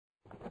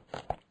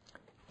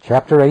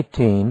Chapter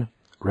 18,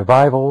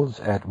 Revivals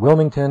at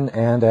Wilmington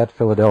and at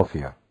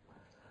Philadelphia.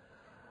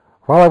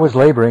 While I was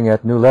laboring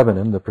at New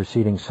Lebanon the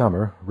preceding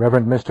summer,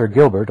 Reverend Mr.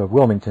 Gilbert of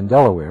Wilmington,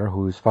 Delaware,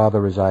 whose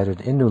father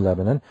resided in New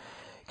Lebanon,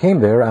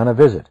 came there on a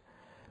visit.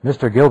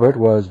 Mr. Gilbert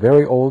was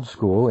very old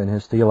school in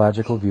his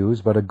theological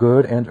views, but a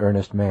good and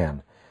earnest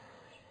man.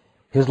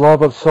 His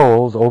love of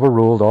souls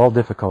overruled all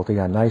difficulty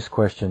on nice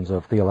questions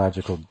of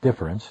theological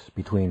difference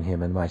between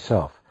him and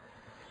myself.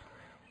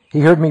 He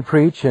heard me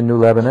preach in New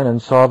Lebanon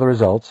and saw the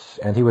results,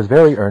 and he was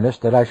very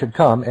earnest that I should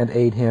come and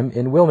aid him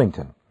in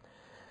Wilmington.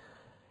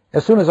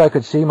 As soon as I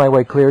could see my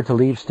way clear to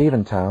leave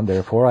Stephentown,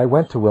 therefore, I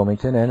went to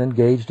Wilmington and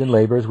engaged in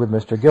labors with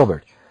Mr.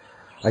 Gilbert.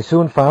 I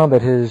soon found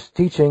that his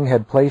teaching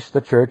had placed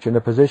the church in a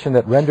position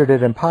that rendered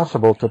it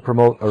impossible to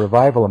promote a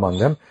revival among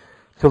them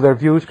till their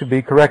views could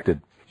be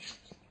corrected.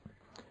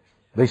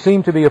 They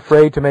seemed to be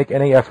afraid to make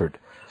any effort,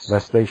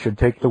 lest they should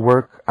take the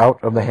work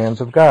out of the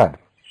hands of God.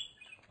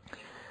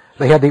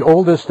 They had the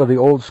oldest of the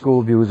old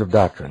school views of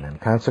doctrine, and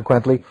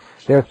consequently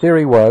their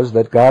theory was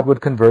that God would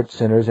convert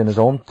sinners in his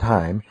own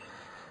time,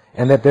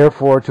 and that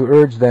therefore to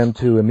urge them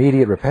to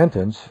immediate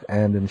repentance,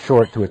 and in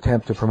short to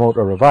attempt to promote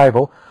a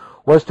revival,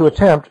 was to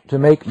attempt to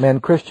make men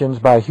Christians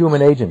by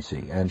human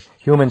agency and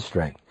human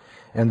strength,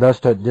 and thus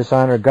to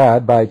dishonor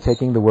God by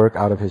taking the work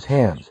out of his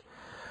hands.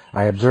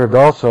 I observed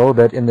also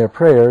that in their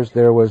prayers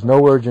there was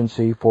no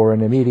urgency for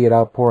an immediate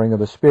outpouring of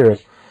the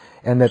Spirit,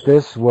 and that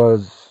this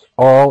was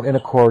all in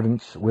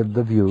accordance with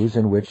the views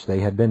in which they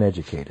had been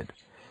educated.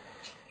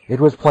 It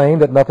was plain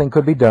that nothing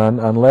could be done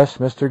unless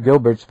Mr.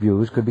 Gilbert's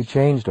views could be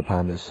changed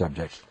upon this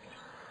subject.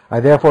 I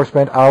therefore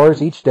spent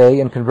hours each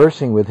day in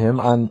conversing with him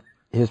on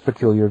his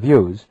peculiar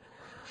views.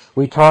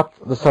 We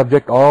talked the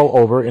subject all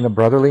over in a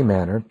brotherly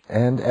manner,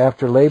 and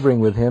after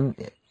laboring with him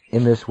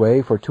in this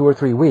way for 2 or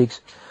 3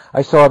 weeks,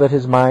 I saw that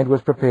his mind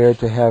was prepared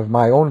to have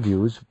my own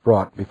views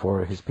brought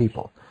before his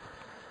people.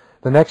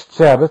 The next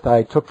Sabbath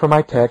I took for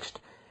my text,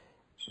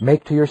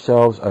 "Make to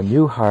yourselves a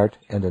new heart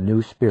and a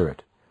new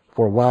spirit,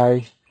 for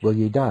why will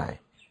ye die?"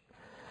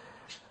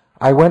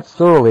 I went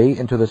thoroughly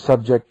into the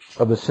subject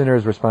of the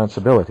sinner's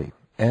responsibility,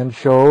 and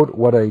showed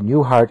what a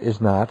new heart is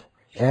not,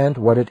 and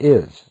what it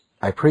is.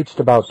 I preached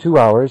about 2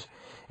 hours,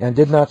 and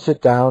did not sit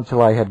down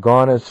till I had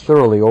gone as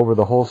thoroughly over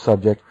the whole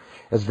subject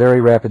as very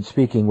rapid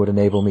speaking would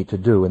enable me to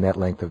do in that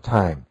length of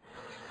time.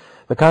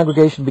 The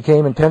congregation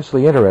became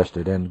intensely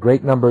interested, and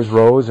great numbers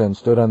rose and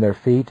stood on their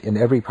feet in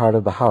every part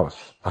of the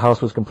house. The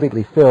house was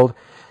completely filled,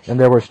 and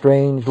there were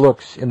strange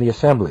looks in the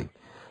assembly.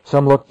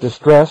 Some looked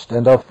distressed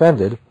and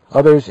offended,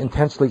 others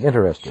intensely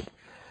interested.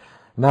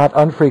 Not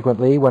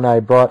unfrequently, when I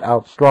brought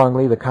out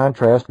strongly the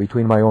contrast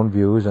between my own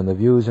views and the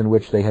views in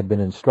which they had been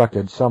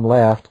instructed, some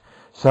laughed,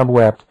 some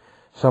wept,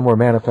 some were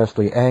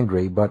manifestly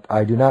angry, but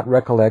I do not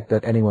recollect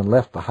that anyone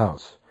left the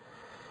house.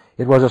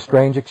 It was a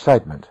strange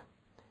excitement.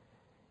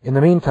 In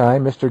the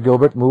meantime, Mr.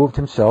 Gilbert moved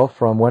himself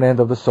from one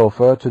end of the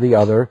sofa to the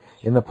other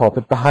in the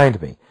pulpit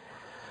behind me.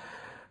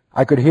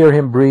 I could hear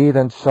him breathe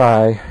and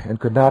sigh, and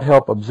could not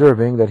help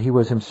observing that he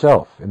was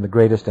himself in the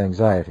greatest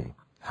anxiety.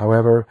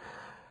 However,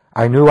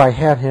 I knew I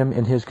had him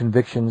in his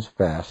convictions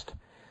fast,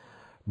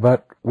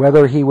 but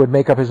whether he would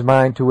make up his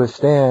mind to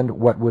withstand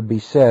what would be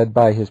said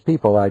by his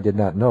people I did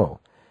not know.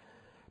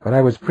 But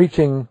I was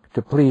preaching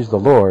to please the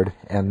Lord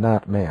and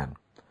not man.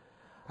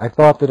 I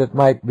thought that it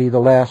might be the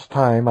last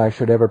time I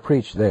should ever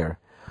preach there,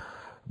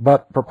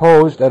 but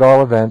proposed at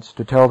all events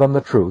to tell them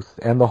the truth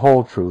and the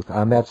whole truth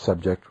on that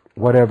subject,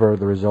 whatever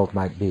the result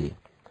might be.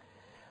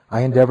 I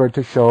endeavored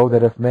to show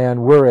that if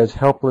man were as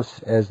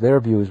helpless as their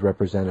views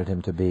represented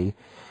him to be,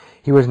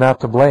 he was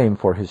not to blame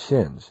for his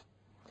sins.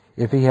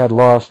 If he had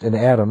lost in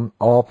Adam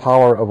all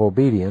power of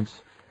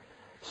obedience,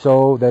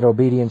 so that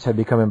obedience had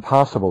become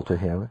impossible to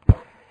him,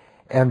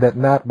 and that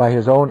not by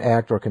his own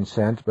act or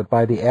consent, but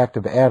by the act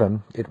of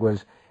Adam, it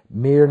was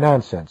mere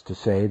nonsense to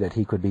say that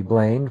he could be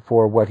blamed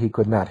for what he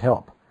could not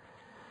help.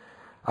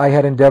 I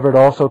had endeavored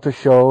also to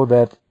show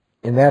that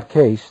in that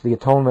case the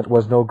atonement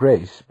was no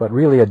grace, but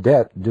really a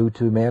debt due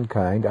to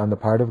mankind on the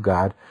part of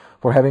God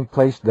for having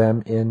placed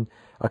them in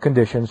a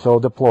condition so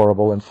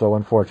deplorable and so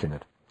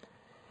unfortunate.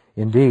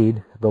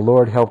 Indeed, the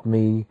Lord helped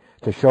me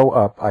to show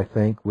up, I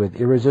think,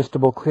 with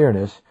irresistible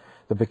clearness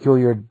the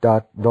peculiar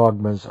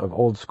dogmas of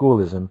old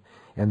schoolism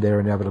and their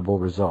inevitable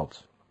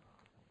results.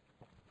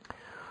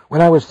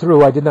 When I was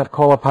through, I did not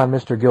call upon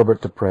Mr.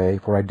 Gilbert to pray,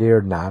 for I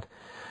dared not,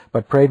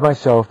 but prayed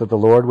myself that the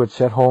Lord would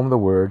set home the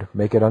word,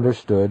 make it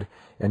understood,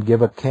 and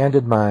give a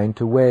candid mind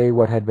to weigh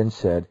what had been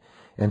said,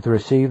 and to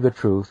receive the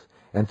truth,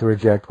 and to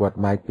reject what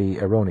might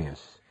be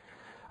erroneous.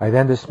 I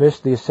then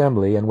dismissed the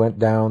assembly and went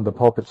down the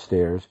pulpit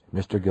stairs,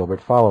 Mr. Gilbert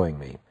following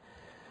me.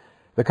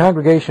 The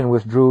congregation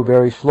withdrew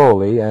very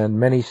slowly, and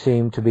many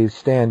seemed to be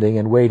standing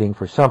and waiting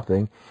for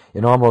something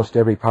in almost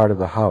every part of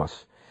the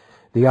house.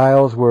 The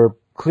aisles were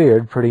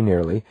cleared pretty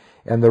nearly,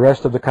 and the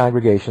rest of the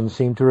congregation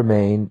seemed to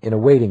remain in a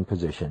waiting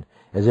position,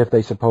 as if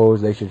they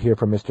supposed they should hear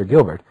from Mr.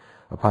 Gilbert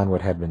upon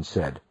what had been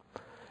said.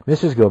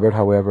 Mrs. Gilbert,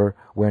 however,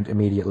 went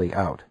immediately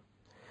out.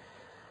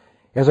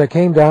 As I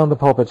came down the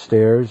pulpit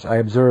stairs, I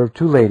observed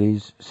two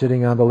ladies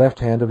sitting on the left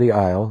hand of the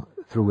aisle,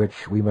 through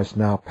which we must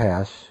now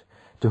pass,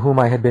 to whom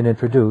I had been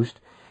introduced,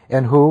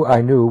 and who,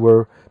 I knew,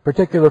 were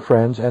particular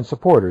friends and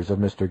supporters of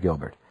Mr.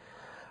 Gilbert.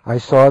 I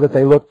saw that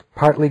they looked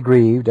partly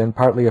grieved and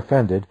partly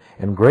offended,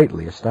 and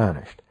greatly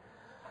astonished.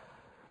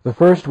 The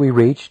first we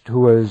reached,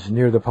 who was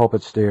near the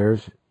pulpit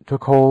stairs,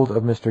 took hold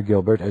of Mr.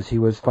 Gilbert as he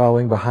was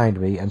following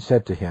behind me, and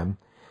said to him,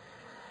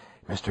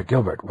 "Mr.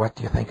 Gilbert, what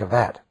do you think of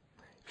that?"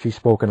 She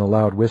spoke in a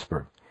loud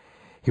whisper.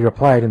 He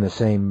replied in the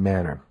same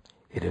manner,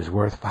 "It is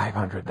worth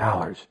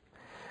 $500.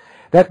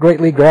 That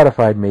greatly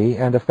gratified me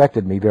and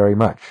affected me very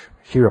much.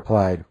 She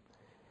replied,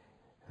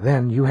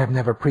 "Then you have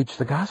never preached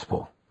the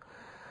gospel?"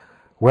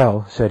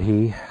 "Well," said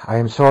he, "I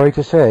am sorry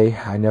to say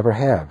I never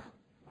have."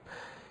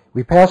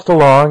 We passed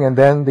along, and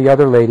then the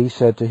other lady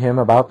said to him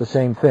about the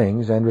same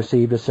things, and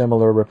received a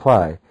similar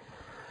reply.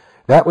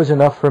 That was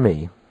enough for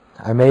me.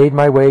 I made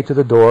my way to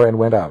the door and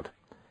went out.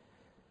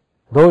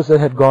 Those that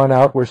had gone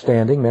out were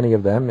standing, many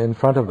of them, in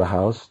front of the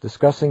house,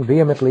 discussing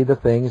vehemently the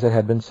things that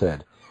had been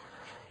said.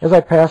 As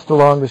I passed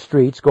along the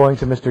streets, going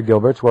to Mr.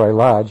 Gilbert's, where I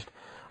lodged,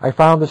 I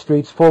found the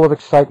streets full of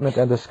excitement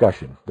and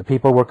discussion. The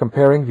people were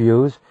comparing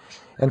views,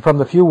 and from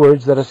the few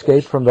words that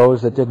escaped from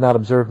those that did not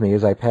observe me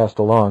as I passed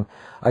along,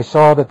 I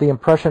saw that the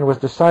impression was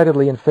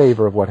decidedly in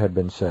favor of what had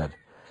been said.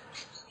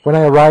 When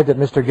I arrived at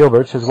Mr.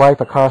 Gilbert's, his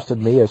wife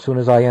accosted me as soon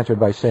as I entered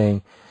by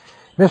saying,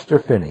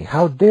 "Mr. Finney,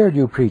 how dared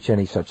you preach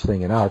any such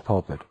thing in our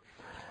pulpit?"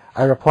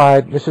 I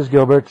replied, "Mrs.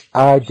 Gilbert,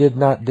 I did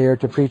not dare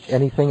to preach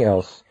anything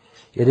else.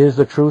 It is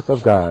the truth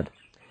of God."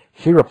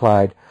 She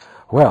replied,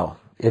 "Well,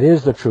 it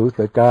is the truth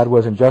that God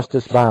was in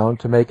justice bound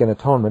to make an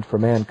atonement for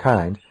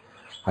mankind.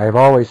 I have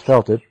always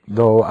felt it,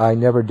 though I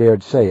never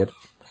dared say it.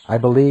 I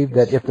believed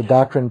that if the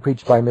doctrine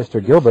preached by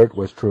Mr. Gilbert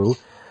was true,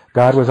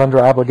 God was under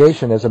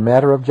obligation as a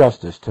matter of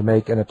justice to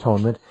make an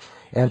atonement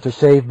and to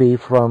save me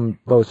from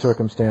those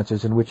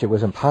circumstances in which it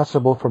was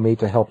impossible for me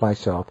to help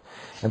myself,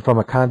 and from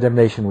a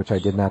condemnation which I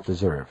did not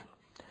deserve."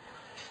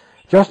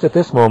 Just at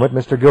this moment,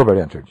 Mr. Gilbert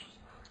entered.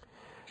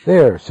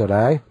 "There," said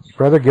I,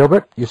 "Brother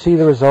Gilbert, you see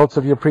the results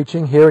of your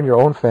preaching here in your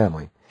own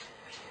family,"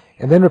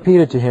 and then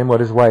repeated to him what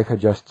his wife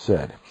had just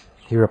said.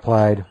 He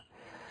replied,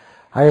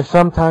 "I have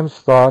sometimes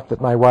thought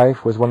that my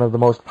wife was one of the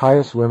most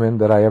pious women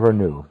that I ever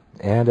knew,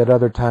 and at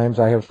other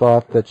times I have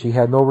thought that she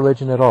had no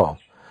religion at all."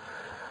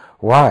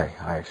 "Why,"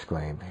 I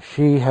exclaimed,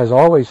 "she has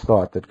always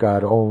thought that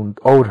God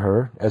owed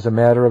her, as a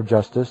matter of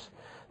justice,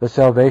 the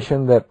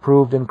salvation that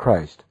proved in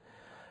Christ.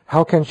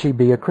 How can she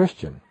be a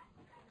Christian?"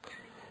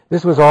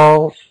 This was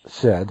all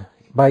said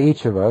by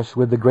each of us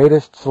with the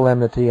greatest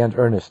solemnity and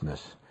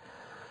earnestness.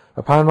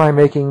 Upon my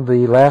making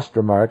the last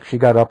remark, she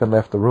got up and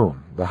left the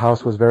room. The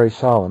house was very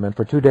solemn, and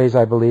for 2 days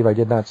I believe I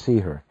did not see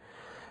her.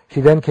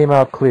 She then came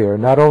out clear,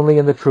 not only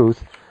in the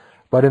truth,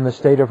 but in the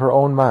state of her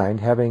own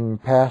mind, having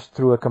passed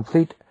through a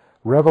complete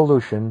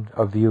revolution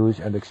of views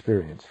and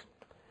experience.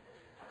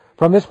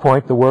 From this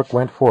point the work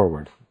went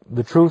forward.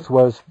 The truth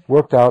was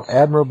worked out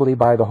admirably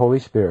by the Holy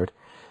Spirit.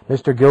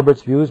 Mr.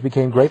 Gilbert's views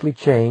became greatly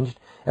changed,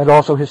 and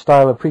also his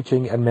style of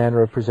preaching and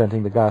manner of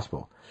presenting the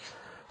gospel.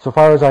 So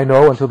far as I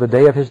know, until the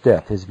day of his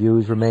death, his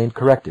views remained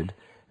corrected,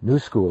 new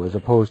school, as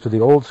opposed to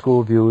the old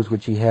school views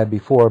which he had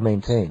before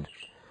maintained.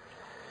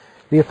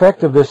 The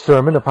effect of this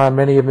sermon upon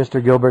many of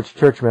Mr. Gilbert's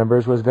church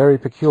members was very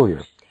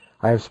peculiar.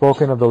 I have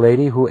spoken of the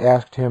lady who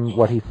asked him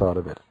what he thought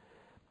of it.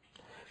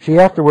 She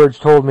afterwards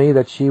told me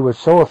that she was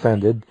so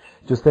offended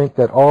to think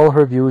that all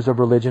her views of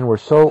religion were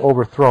so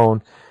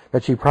overthrown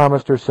that she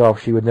promised herself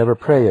she would never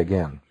pray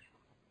again.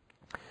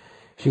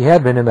 She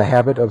had been in the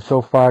habit of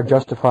so far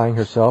justifying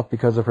herself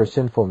because of her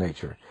sinful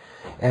nature,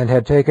 and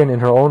had taken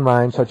in her own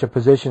mind such a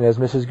position as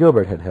Mrs.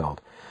 Gilbert had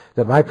held,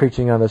 that my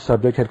preaching on the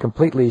subject had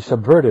completely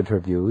subverted her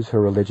views, her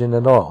religion,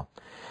 and all.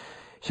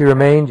 She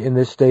remained in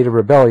this state of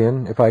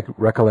rebellion, if I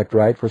recollect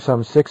right, for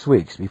some 6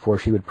 weeks before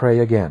she would pray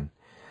again.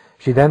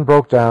 She then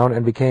broke down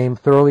and became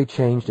thoroughly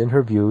changed in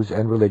her views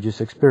and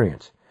religious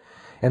experience.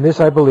 And this,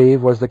 I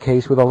believe, was the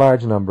case with a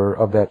large number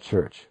of that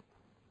church.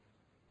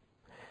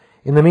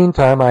 In the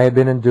meantime, I had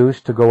been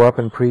induced to go up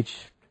and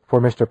preach for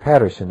Mr.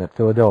 Parisis at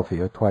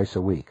Philadelphia twice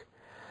a week.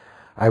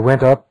 I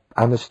went up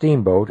on the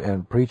steamboat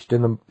and preached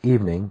in the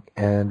evening,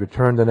 and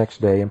returned the next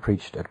day and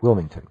preached at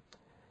Wilmington,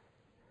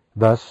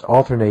 thus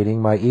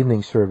alternating my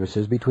evening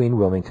services between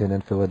Wilmington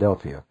and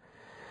Philadelphia.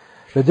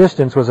 The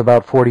distance was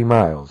about 40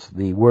 miles.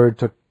 The word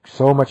took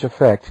so much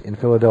effect in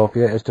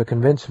Philadelphia as to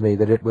convince me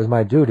that it was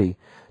my duty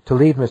to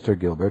leave Mr.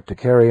 Gilbert to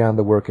carry on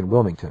the work in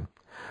Wilmington,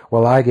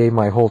 while I gave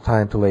my whole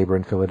time to labor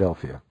in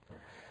Philadelphia.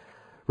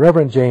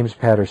 Reverend James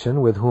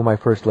Patterson, with whom I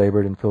first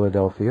labored in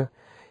Philadelphia,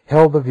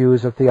 held the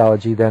views of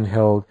theology then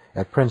held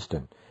at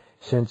Princeton,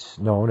 since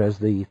known as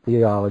the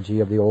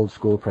theology of the old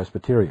school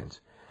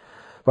Presbyterians.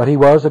 But he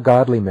was a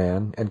godly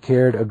man, and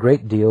cared a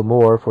great deal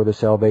more for the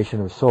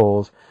salvation of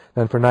souls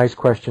than for nice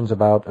questions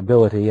about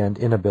ability and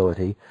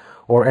inability,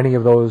 or any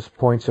of those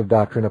points of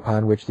doctrine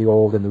upon which the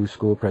old and new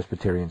school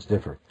Presbyterians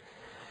differ.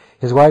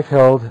 His wife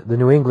held the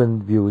New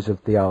England views of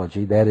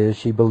theology, that is,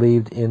 she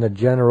believed in a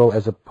general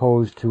as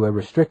opposed to a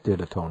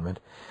restricted atonement,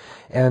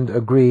 and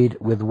agreed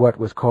with what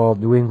was called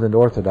New England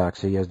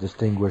Orthodoxy as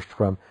distinguished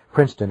from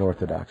Princeton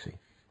Orthodoxy.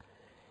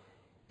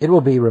 It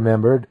will be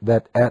remembered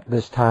that at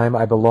this time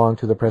I belonged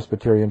to the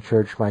Presbyterian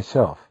Church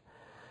myself.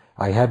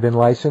 I had been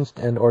licensed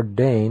and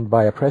ordained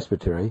by a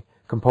presbytery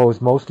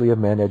composed mostly of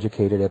men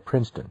educated at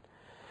Princeton.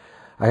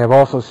 I have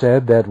also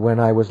said that when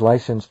I was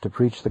licensed to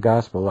preach the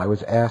gospel, I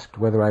was asked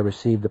whether I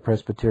received the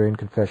Presbyterian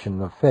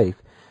Confession of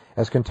Faith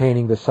as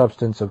containing the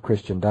substance of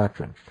Christian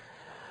doctrine.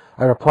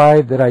 I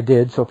replied that I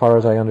did so far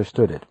as I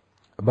understood it,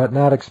 but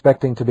not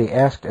expecting to be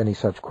asked any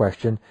such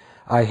question,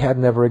 I had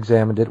never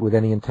examined it with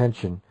any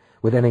attention,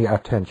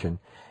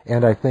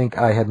 and I think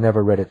I had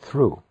never read it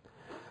through.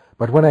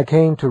 But when I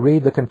came to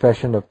read the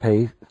Confession of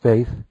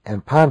Faith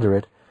and ponder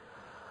it,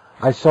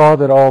 I saw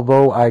that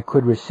although I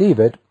could receive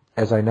it,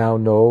 as I now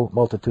know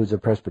multitudes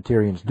of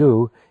Presbyterians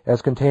do,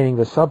 as containing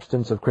the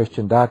substance of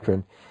Christian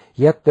doctrine,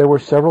 yet there were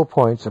several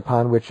points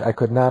upon which I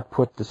could not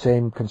put the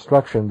same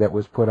construction that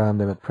was put on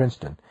them at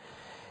Princeton,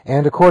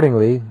 and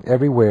accordingly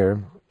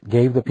everywhere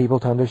gave the people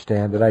to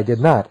understand that I did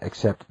not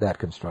accept that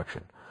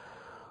construction.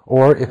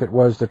 Or if it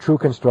was the true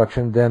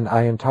construction, then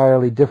I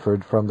entirely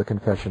differed from the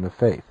Confession of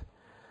Faith.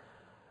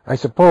 I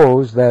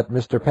suppose that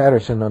Mr.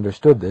 Patterson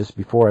understood this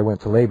before I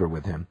went to labor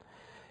with him,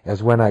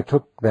 as when I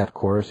took that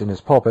course in his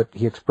pulpit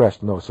he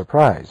expressed no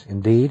surprise.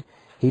 Indeed,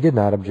 he did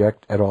not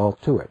object at all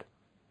to it.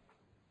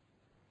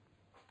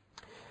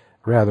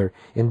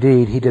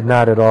 He did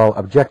not at all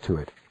object to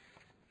it.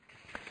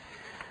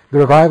 The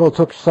revival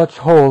took such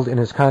hold in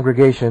his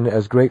congregation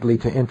as greatly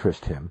to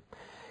interest him,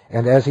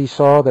 and as he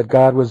saw that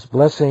God was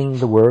blessing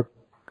the work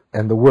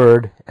and the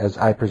word as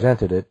I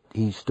presented it,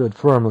 he stood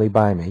firmly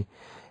by me,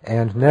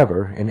 and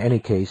never, in any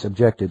case,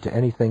 objected to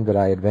anything that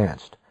I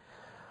advanced.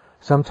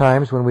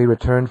 Sometimes when we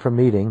returned from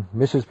meeting,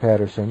 Mrs.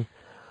 Patterson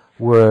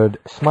would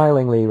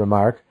smilingly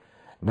remark,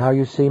 "Now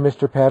you see,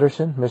 Mr.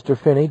 Patterson, Mr.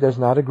 Finney does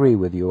not agree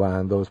with you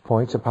on those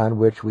points upon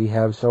which we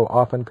have so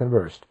often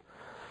conversed."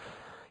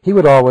 He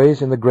would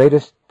always, in the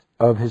greatest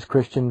of his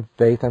Christian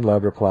faith and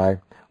love, reply,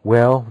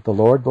 "Well, the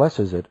Lord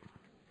blesses it."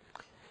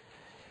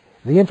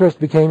 The interest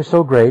became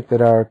so great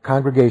that our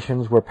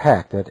congregations were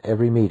packed at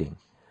every meeting.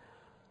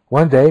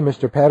 One day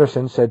Mr.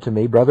 Patterson said to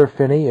me, "Brother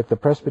Finney, if the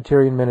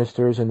Presbyterian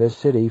ministers in this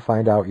city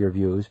find out your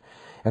views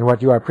and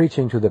what you are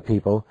preaching to the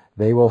people,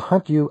 they will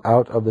hunt you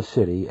out of the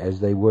city as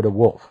they would a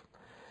wolf."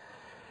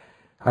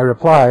 I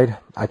replied,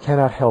 "I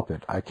cannot help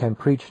it. I can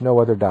preach no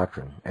other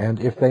doctrine, and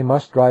if they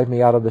must drive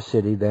me out of the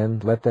city,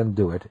 then let them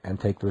do it and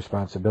take the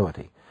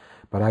responsibility.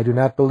 But I do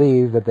not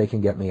believe that they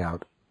can get me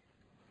out."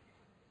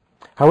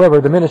 However,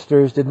 the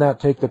ministers did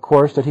not take the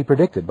course that he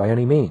predicted by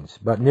any means,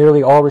 but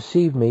nearly all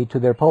received me to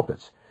their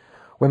pulpits.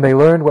 When they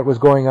learned what was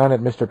going on at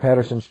Mr.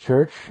 Patterson's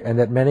church, and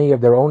that many of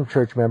their own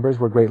church members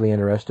were greatly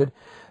interested,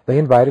 they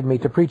invited me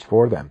to preach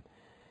for them.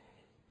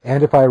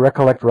 And if I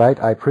recollect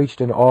right, I preached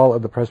in all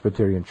of the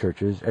Presbyterian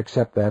churches,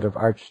 except that of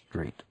Arch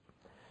Street.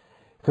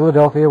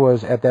 Philadelphia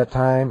was at that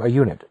time a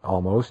unit,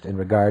 almost, in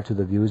regard to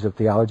the views of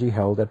theology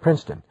held at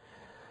Princeton.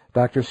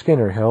 Dr.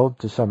 Skinner held,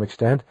 to some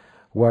extent,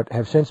 what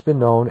have since been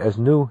known as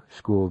New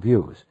School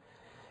views,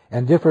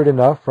 and differed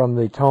enough from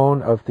the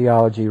tone of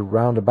theology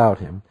round about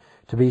him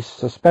to be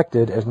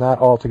suspected as not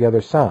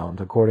altogether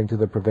sound according to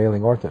the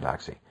prevailing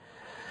orthodoxy.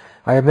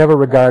 I have ever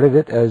regarded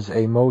it as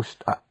a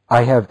most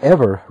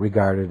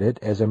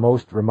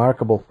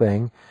remarkable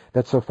thing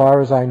that, so far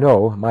as I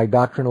know, my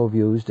doctrinal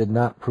views did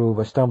not prove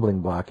a stumbling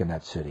block in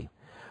that city,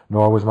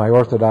 nor was my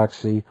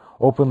orthodoxy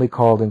openly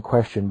called in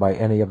question by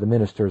any of the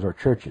ministers or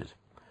churches.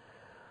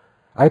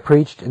 I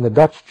preached in the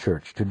Dutch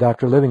church to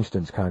Dr.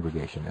 Livingston's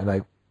congregation, and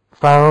I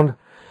found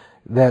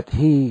that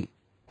he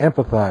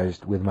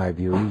empathized with my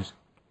views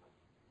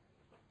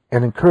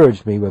and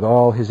encouraged me with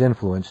all his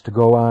influence to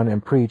go on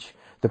and preach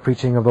the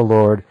preaching of the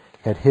Lord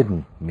had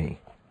hidden me.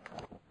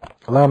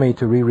 Allow me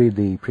to reread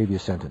the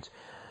previous sentence.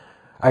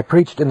 I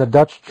preached in the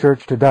Dutch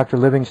church to Dr.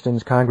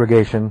 Livingston's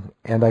congregation,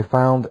 and I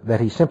found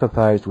that he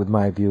sympathized with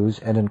my views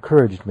and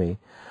encouraged me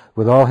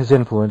with all his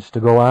influence to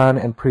go on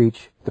and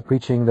preach the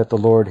preaching that the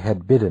Lord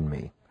had bidden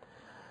me.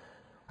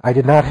 I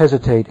did not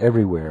hesitate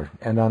everywhere,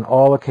 and on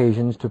all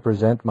occasions to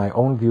present my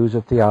own views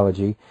of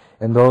theology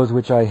and those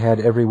which I had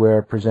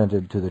everywhere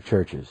presented to the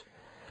churches.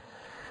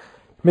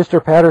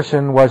 Mr.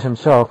 Patterson was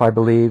himself, I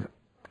believe,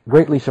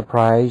 greatly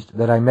surprised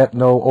that I met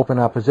no open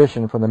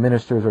opposition from the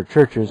ministers or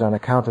churches on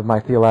account of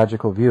my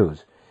theological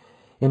views.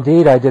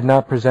 Indeed, I did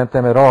not present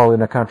them at all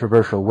in a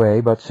controversial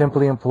way, but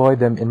simply employed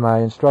them in my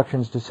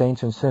instructions to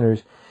saints and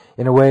sinners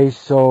in a way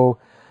so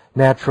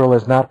natural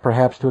as not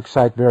perhaps to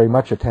excite very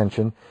much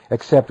attention,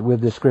 except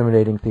with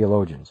discriminating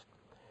theologians.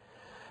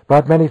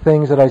 But many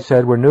things that I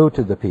said were new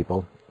to the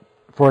people.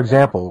 For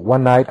example,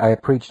 one night I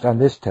preached on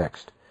this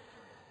text: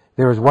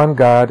 "There is one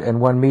God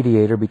and one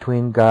mediator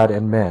between God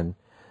and men,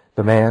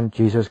 the man,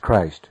 Jesus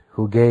Christ,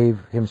 who gave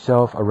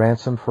himself a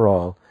ransom for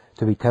all,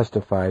 to be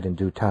testified in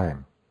due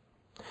time."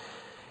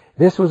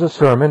 This was a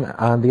sermon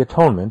on the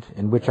atonement,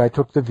 in which I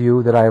took the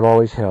view that I have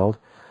always held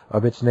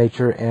of its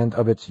nature and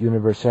of its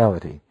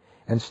universality,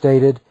 and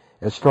stated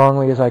as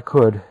strongly as I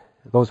could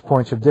those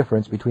points of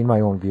difference between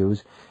my own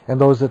views and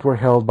those that were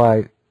held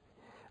by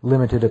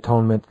limited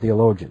atonement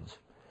theologians.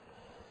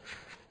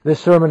 This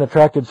sermon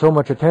attracted so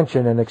much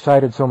attention and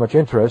excited so much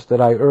interest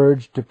that I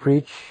urged to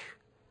preach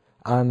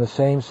on the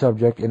same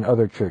subject in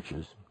other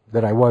churches,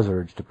 that I was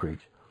urged to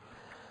preach.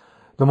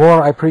 The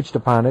more I preached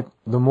upon it,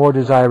 the more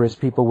desirous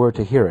people were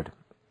to hear it,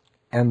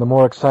 and the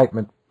more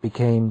excitement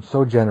became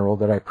so general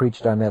that I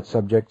preached on that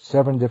subject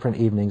 7 different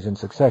evenings in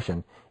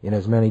succession in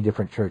as many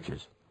different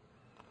churches.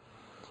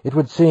 It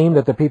would seem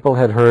that the people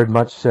had heard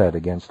much said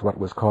against what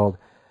was called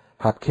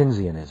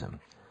Hopkinsianism,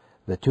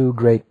 the 2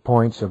 great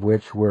points of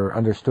which were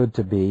understood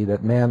to be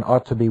that man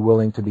ought to be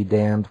willing to be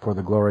damned for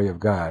the glory of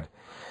God,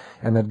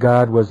 and that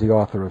God was the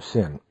author of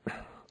sin.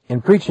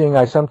 In preaching,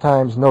 I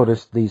sometimes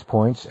noticed these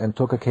points and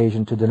took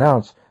occasion to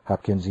denounce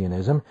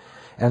Hopkinsianism,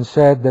 and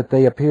said that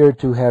they appeared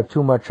to have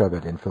too much of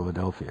it in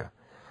Philadelphia,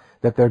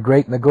 that their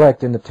great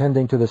neglect in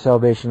attending to the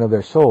salvation of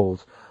their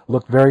souls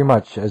looked very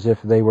much as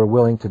if they were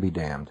willing to be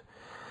damned,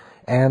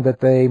 and that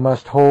they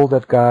must hold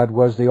that God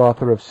was the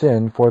author of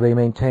sin, for they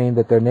maintained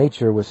that their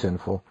nature was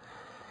sinful.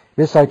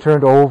 This I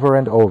turned over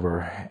and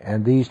over,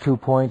 and these 2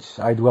 points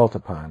I dwelt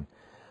upon.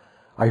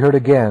 I heard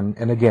again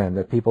and again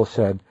that people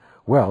said,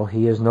 "Well,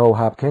 he is no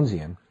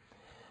Hopkinsian."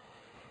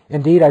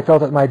 Indeed, I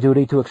felt it my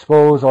duty to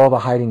expose all the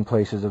hiding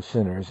places of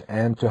sinners,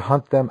 and to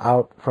hunt them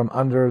out from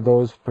under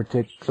those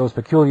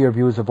peculiar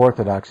views of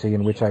orthodoxy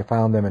in which I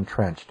found them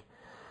entrenched.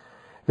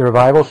 The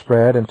revival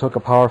spread and took a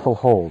powerful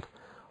hold.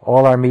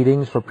 All our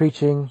meetings for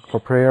preaching, for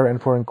prayer,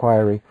 and for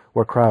inquiry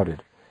were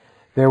crowded.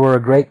 There were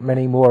a great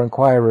many more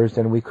inquirers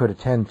than we could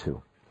attend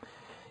to.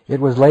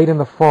 It was late in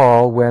the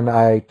fall when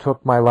I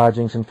took my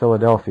lodgings in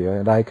Philadelphia,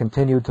 and I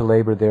continued to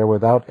labor there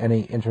without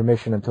any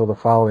intermission until the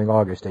following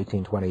August,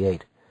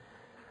 1828.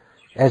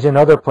 As in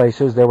other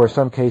places, there were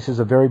some cases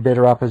of very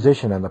bitter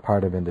opposition on the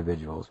part of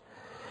individuals.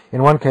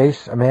 In one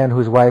case, a man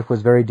whose wife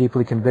was very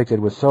deeply convicted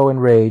was so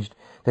enraged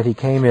that he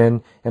came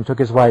in and took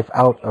his wife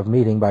out of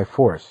meeting by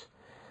force.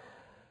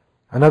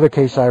 Another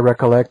case I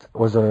recollect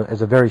was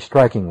a very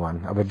striking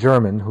one, of a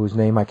German whose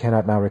name I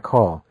cannot now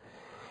recall.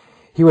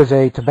 He was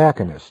a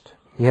tobacconist.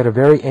 He had a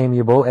very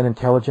amiable and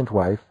intelligent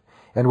wife,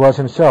 and was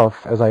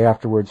himself, as I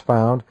afterwards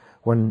found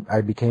when I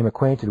became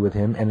acquainted with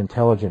him, an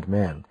intelligent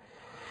man.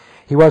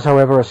 He was,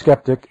 however, a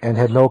skeptic and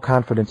had no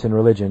confidence in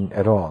religion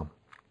at all.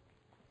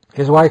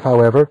 His wife,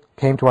 however,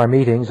 came to our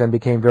meetings and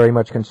became very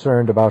much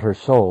concerned about her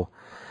soul,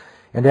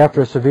 and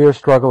after a severe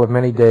struggle of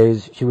many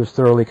days she was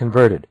thoroughly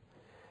converted.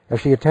 As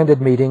she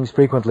attended meetings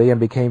frequently and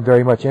became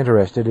very much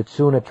interested, it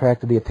soon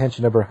attracted the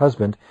attention of her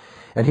husband,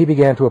 and he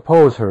began to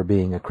oppose her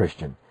being a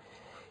Christian.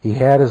 He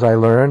had, as I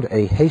learned,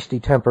 a hasty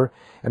temper,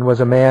 and was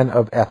a man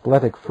of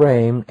athletic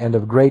frame and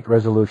of great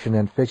resolution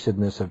and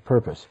fixedness of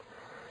purpose.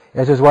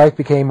 As his wife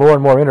became more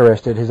and more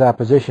interested, his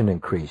opposition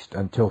increased,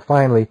 until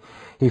finally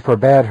he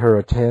forbade her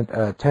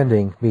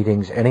attending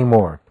meetings any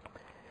more.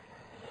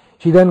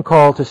 She then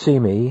called to see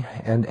me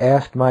and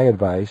asked my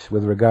advice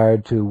with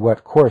regard to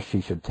what course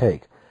she should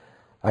take.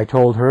 I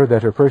told her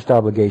that her first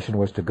obligation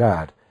was to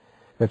God,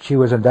 that she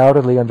was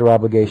undoubtedly under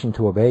obligation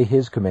to obey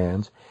His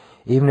commands,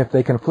 even if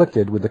they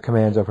conflicted with the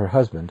commands of her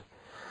husband,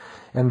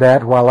 and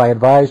that, while I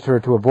advised her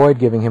to avoid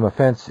giving him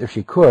offense if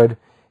she could,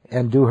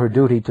 and do her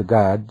duty to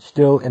God,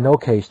 still in no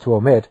case to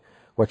omit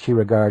what she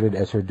regarded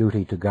as her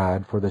duty to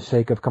God for the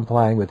sake of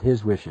complying with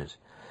His wishes.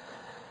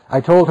 I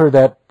told her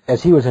that,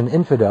 as he was an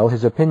infidel,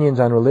 his opinions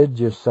on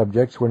religious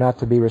subjects were not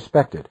to be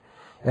respected,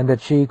 and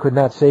that she could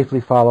not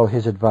safely follow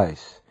his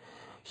advice.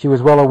 She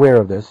was well aware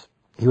of this.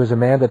 He was a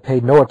man that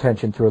paid no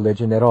attention to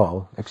religion at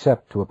all,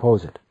 except to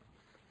oppose it.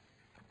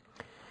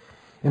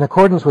 In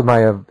accordance with my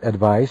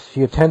advice,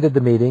 she attended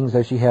the meetings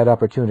as she had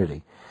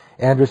opportunity,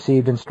 and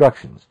received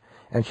instructions,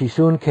 and she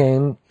soon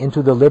came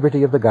into the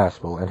liberty of the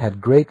gospel, and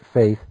had great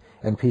faith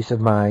and peace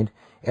of mind,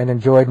 and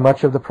enjoyed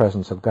much of the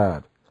presence of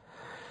God.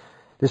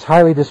 This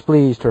highly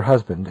displeased her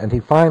husband, and he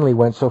finally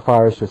went so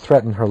far as to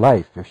threaten her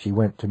life if she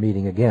went to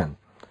meeting again.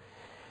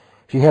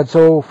 She had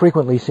so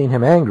frequently seen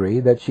him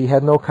angry that she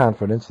had no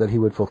confidence that he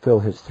would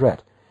fulfill his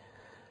threat.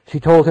 She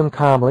told him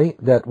calmly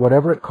that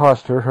whatever it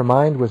cost her, her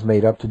mind was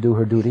made up to do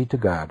her duty to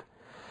God,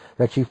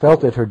 that she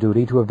felt it her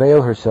duty to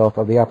avail herself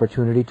of the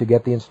opportunity to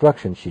get the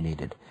instruction she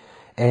needed,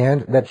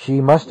 and that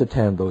she must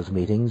attend those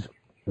meetings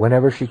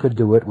whenever she could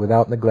do it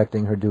without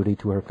neglecting her duty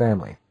to her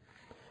family.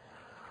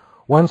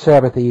 One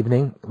Sabbath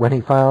evening, when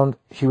he found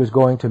she was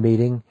going to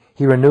meeting,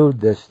 he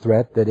renewed this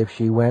threat that if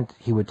she went,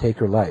 he would take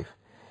her life.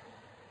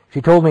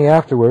 She told me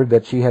afterward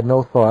that she had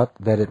no thought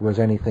that it was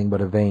anything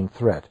but a vain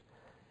threat.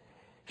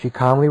 She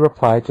calmly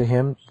replied to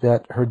him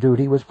that her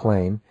duty was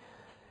plain,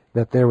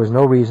 that there was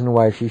no reason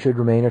why she should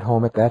remain at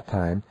home at that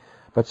time,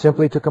 but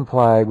simply to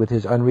comply with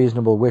his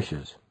unreasonable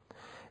wishes,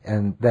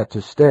 and that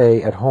to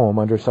stay at home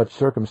under such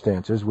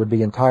circumstances would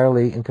be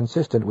entirely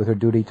inconsistent with her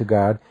duty to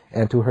God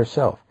and to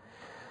herself.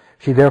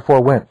 She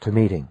therefore went to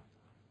meeting.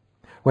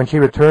 When she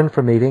returned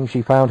from meeting,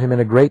 she found him in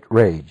a great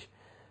rage.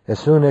 As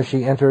soon as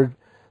she entered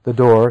the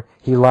door,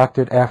 he locked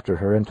it after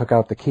her and took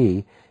out the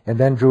key, and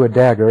then drew a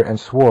dagger and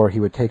swore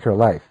he would take her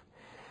life.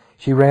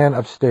 She ran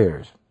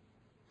upstairs.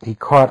 he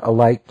caught a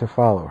light to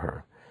follow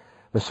her.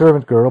 The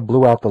servant girl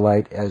blew out the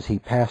light as he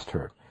passed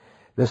her.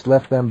 This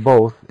left them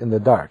both in the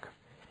dark.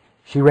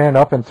 She ran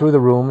up and through the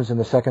rooms in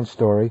the second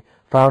story,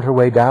 found her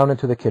way down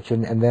into the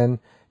kitchen, and then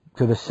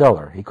to the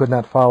cellar. He could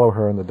not follow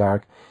her in the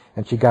dark,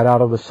 and she got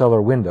out of the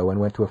cellar window and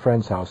went to a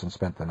friend's house and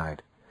spent the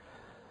night.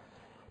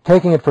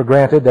 Taking it for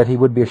granted that he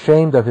would be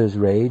ashamed of his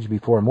rage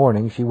before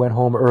morning, she went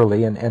home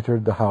early and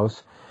entered the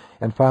house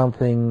and found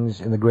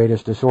things in the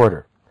greatest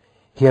disorder.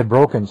 He had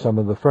broken some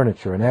of the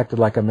furniture and acted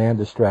like a man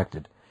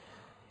distracted.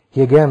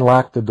 He again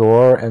locked the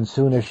door, and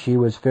soon as she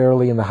was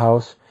fairly in the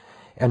house,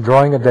 and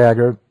drawing a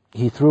dagger,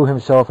 he threw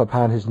himself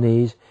upon his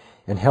knees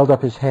and held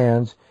up his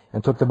hands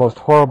and took the most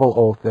horrible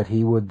oath that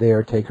he would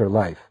there take her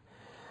life.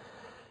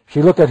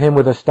 She looked at him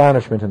with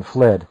astonishment and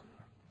fled.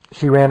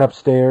 She ran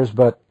upstairs,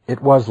 but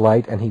it was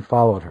light, and he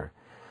followed her.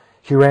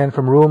 She ran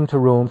from room to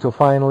room till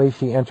finally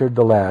she entered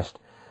the last,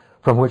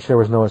 from which there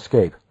was no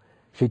escape.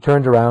 She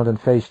turned around and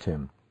faced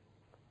him.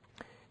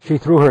 She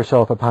threw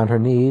herself upon her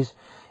knees,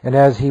 and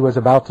as he was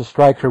about to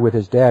strike her with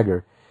his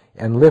dagger,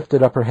 and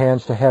lifted up her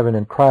hands to heaven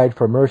and cried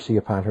for mercy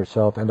upon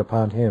herself and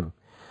upon him.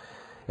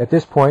 At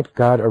this point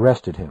God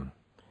arrested him.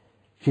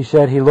 She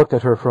said he looked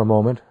at her for a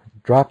moment,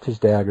 dropped his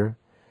dagger,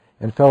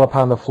 and fell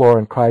upon the floor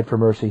and cried for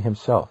mercy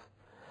himself.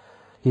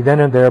 He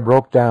then and there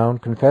broke down,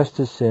 confessed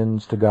his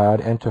sins to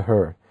God and to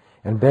her,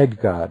 and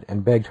begged God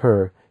and begged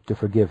her to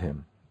forgive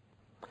him.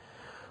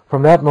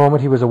 From that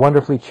moment he was a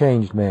wonderfully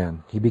changed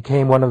man. He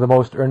became one of the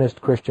most earnest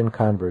Christian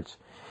converts.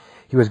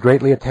 He was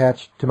greatly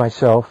attached to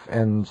myself,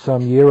 and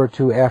some year or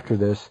two after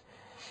this,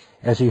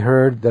 as he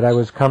heard that I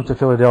was come to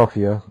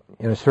Philadelphia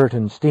in a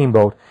certain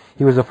steamboat,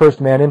 he was the first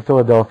man in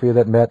Philadelphia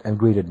that met and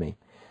greeted me.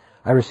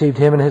 I received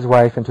him and his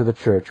wife into the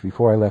church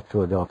before I left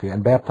Philadelphia,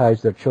 and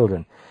baptized their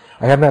children.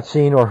 I have not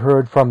seen or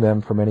heard from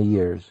them for many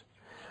years.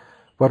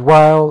 But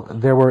while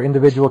there were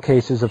individual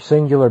cases of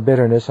singular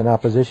bitterness and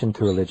opposition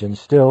to religion,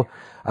 still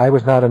I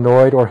was not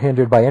annoyed or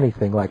hindered by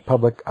anything like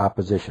public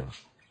opposition.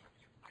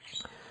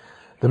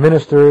 The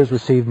ministers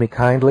received me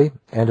kindly,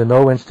 and in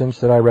no instance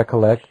that I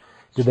recollect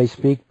did they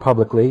speak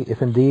publicly,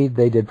 if indeed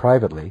they did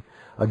privately,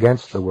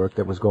 against the work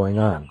that was going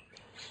on.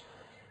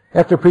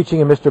 After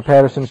preaching in Mr.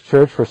 Patterson's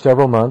church for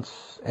several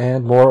months,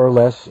 and more or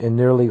less in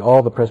nearly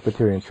all the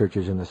Presbyterian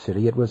churches in the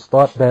city, it was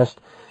thought best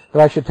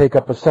that I should take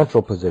up a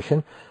central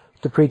position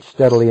to preach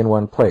steadily in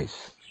one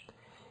place.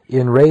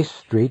 In Race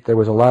Street there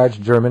was a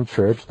large German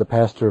church, the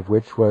pastor of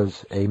which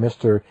was a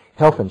Mr.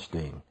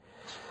 Helfenstein.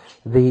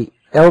 The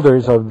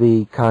elders of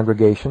the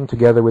congregation,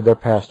 together with their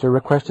pastor,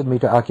 requested me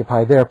to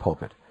occupy their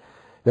pulpit.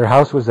 Their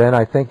house was then,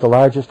 I think, the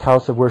largest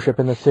house of worship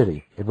in the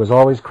city. It was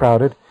always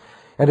crowded,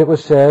 and it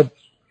was said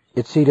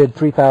it seated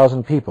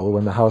 3,000 people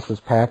when the house was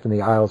packed and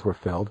the aisles were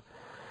filled.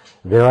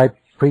 There I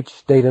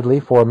preached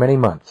statedly for many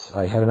months.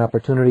 I had an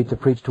opportunity to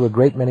preach to a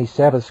great many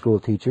Sabbath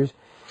school teachers.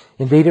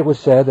 Indeed, it was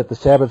said that the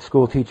Sabbath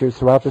school teachers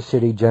throughout the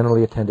city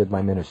generally attended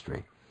my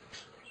ministry.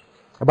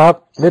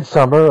 About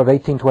midsummer of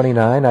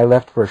 1829, I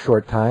left for a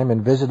short time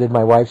and visited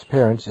my wife's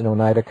parents in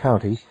Oneida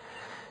County,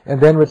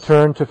 and then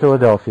returned to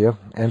Philadelphia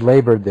and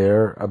labored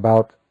there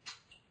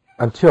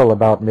until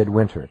about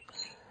midwinter.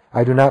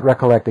 I do not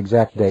recollect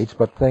exact dates,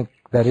 but think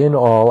that in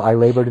all I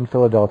labored in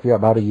Philadelphia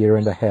about a year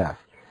and a half.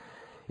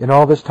 In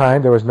all this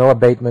time there was no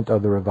abatement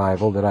of the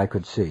revival that I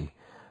could see.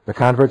 The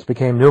converts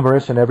became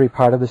numerous in every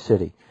part of the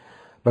city,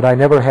 but I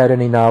never had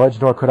any knowledge,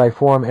 nor could I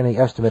form any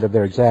estimate of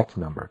their exact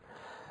number.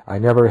 I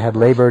never had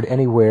labored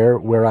anywhere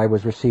where I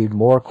was received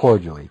more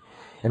cordially,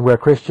 and where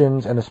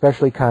Christians, and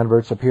especially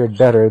converts, appeared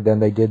better than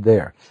they did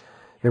there.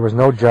 There was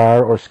no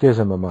jar or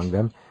schism among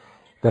them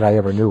that I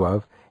ever knew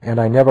of, and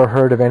I never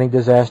heard of any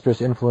disastrous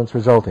influence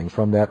resulting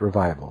from that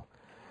revival.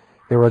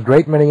 There were a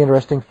great many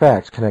interesting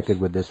facts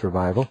connected with this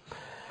revival.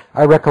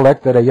 I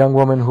recollect that a young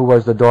woman who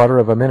was the daughter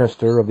of a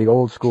minister of the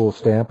old school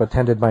stamp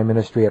attended my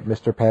ministry at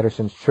Mr.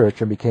 Patterson's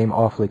church and became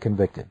awfully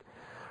convicted.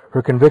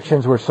 Her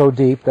convictions were so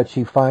deep that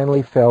she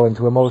finally fell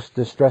into a most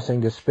distressing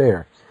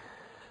despair.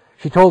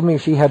 She told me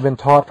she had been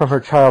taught from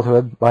her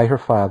childhood by her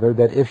father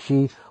that if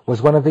she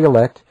was one of the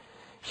elect,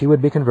 she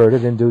would be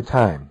converted in due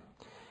time,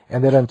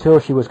 and that until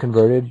she was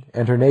converted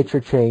and her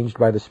nature changed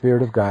by the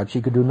Spirit of God, she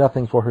could do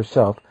nothing for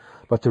herself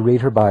but to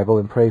read her Bible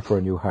and pray for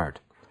a new heart.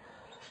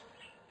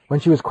 When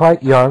she was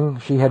quite young,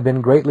 she had been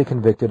greatly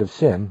convicted of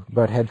sin,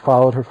 but had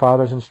followed her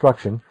father's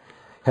instruction,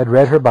 had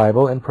read her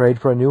Bible and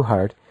prayed for a new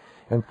heart,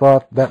 and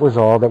thought that was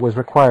all that was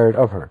required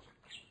of her.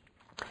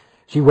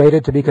 She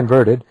waited to be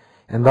converted,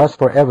 and thus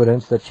for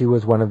evidence that she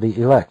was one of the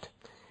elect.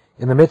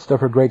 In the midst of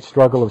her great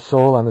struggle of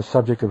soul on the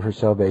subject of her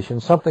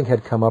salvation, something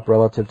had come up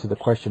relative to the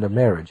question of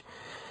marriage,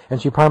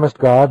 and she promised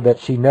God that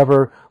she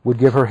never would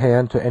give her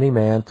hand to any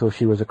man till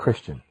she was a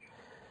Christian.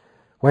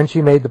 When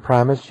she made the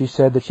promise, she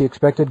said that she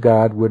expected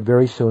God would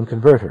very soon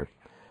convert her,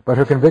 but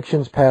her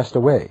convictions passed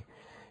away.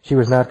 She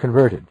was not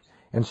converted,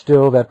 and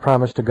still that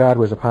promise to God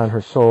was upon her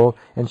soul,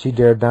 and she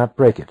dared not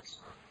break it.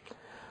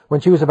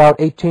 When she was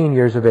about 18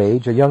 years of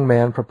age, a young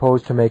man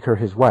proposed to make her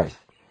his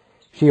wife.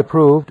 She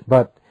approved,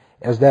 but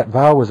as that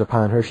vow was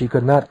upon her, she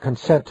could not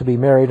consent to be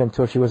married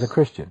until she was a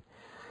Christian.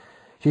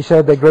 She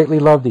said they greatly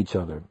loved each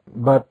other,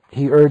 but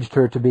he urged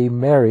her to be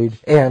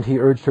married,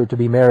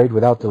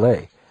 without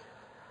delay.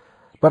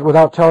 But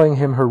without telling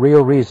him her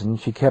real reason,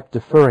 she kept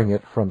deferring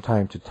it from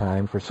time to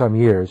time, for some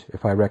years,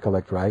 if I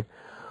recollect right,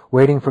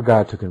 waiting for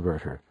God to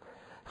convert her.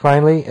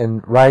 Finally,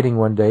 in riding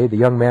one day, the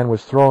young man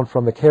was thrown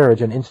from the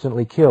carriage and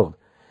instantly killed.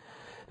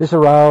 This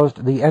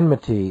aroused the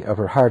enmity of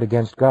her heart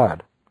against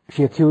God.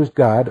 She accused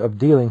God of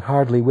dealing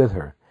hardly with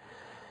her.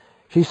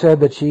 She said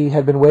that she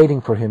had been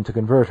waiting for him to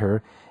convert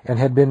her, and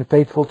had been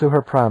faithful to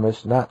her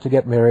promise not to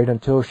get married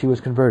until she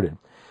was converted,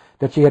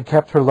 that she had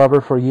kept her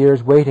lover for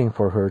years waiting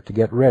for her to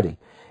get ready,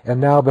 and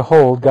now,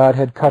 behold, God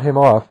had cut him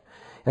off,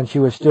 and she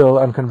was still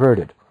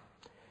unconverted.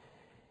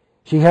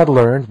 She had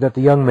learned that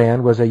the young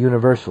man was a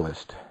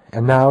Universalist,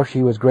 and now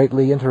she was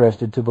greatly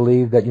interested to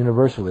believe that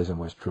Universalism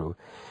was true,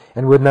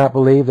 and would not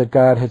believe that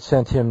God had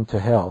sent him to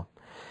hell.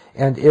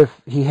 And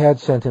if he had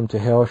sent him to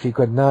hell, she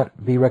could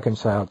not be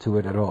reconciled to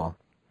it at all.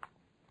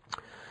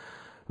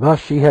 Thus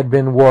she had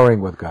been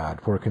warring with God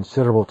for a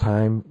considerable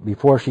time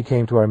before she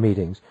came to our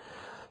meetings,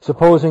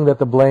 supposing that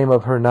the blame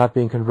of her not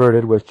being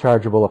converted was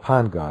chargeable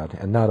upon God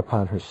and not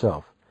upon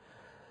herself.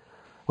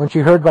 When she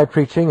heard my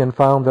preaching and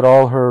found that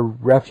all her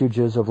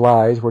refuges of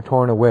lies were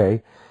torn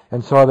away,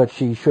 and saw that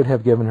she should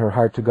have given her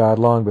heart to God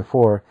long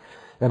before,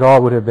 and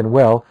all would have been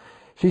well,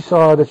 she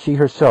saw that she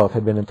herself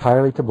had been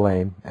entirely to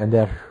blame, and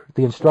that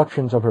the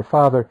instructions of her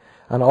father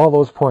on all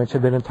those points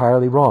had been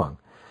entirely wrong.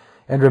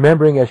 And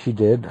remembering as she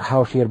did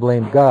how she had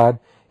blamed God,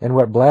 and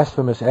what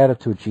blasphemous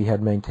attitude she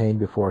had maintained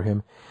before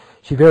him,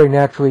 she very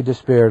naturally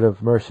despaired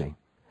of mercy.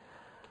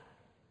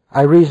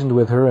 I reasoned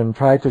with her and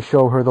tried to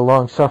show her the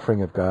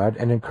long-suffering of God,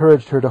 and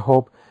encouraged her to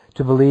hope,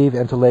 to believe,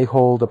 and to lay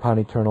hold upon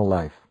eternal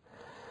life.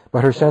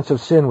 But her sense of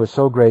sin was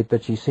so great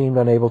that she seemed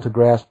unable to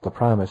grasp the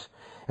promise,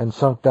 and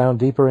sunk down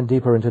deeper and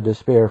deeper into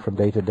despair from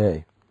day to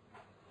day.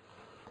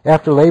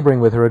 After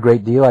laboring with her a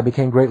great deal, I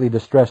became greatly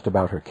distressed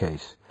about her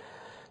case.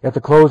 At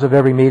the close of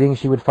every meeting,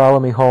 she would follow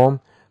me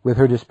home with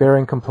her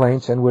despairing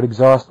complaints, and would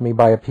exhaust me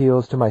by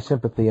appeals to my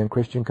sympathy and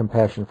Christian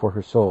compassion for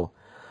her soul.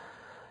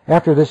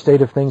 After this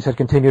state of things had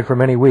continued for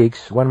many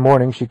weeks, one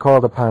morning she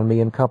called upon me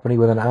in company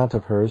with an aunt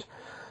of hers,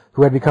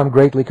 who had become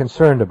greatly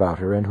concerned about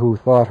her, and who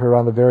thought her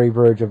on the very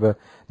verge of a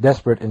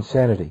desperate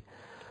insanity.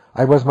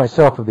 I was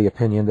myself of the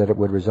opinion that it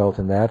would result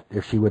in that,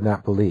 if she would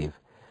not believe.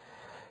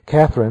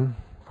 Catherine,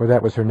 for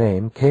that was her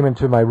name, came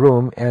into my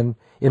room, and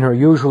in her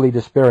usually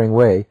despairing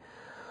way,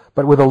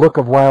 but with a look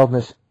of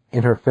wildness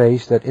in her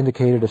face that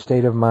indicated a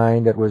state of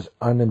mind that was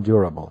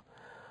unendurable.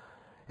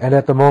 And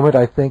at the moment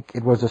I think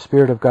it was the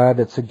Spirit of God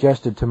that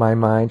suggested to my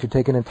mind to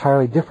take an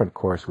entirely different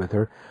course with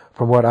her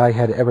from what I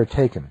had ever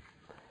taken.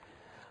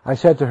 I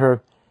said to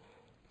her,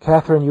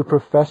 "Catherine, you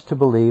profess to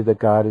believe that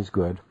God is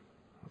good."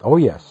 "Oh,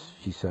 yes,"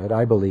 she said,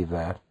 "I believe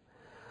that."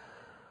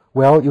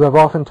 "Well, you have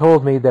often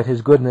told me that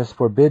his goodness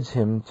forbids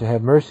him to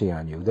have mercy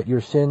on you, that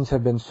your sins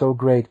have been so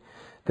great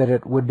that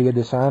it would be a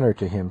dishonor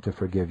to him to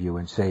forgive you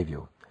and save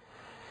you.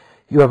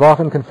 You have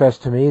often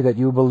confessed to me that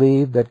you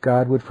believe that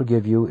God would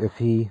forgive you if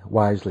he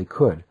wisely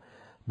could,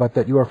 but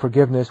that your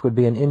forgiveness would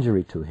be an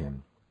injury to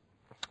him,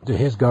 to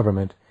his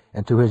government,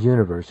 and to his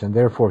universe, and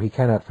therefore he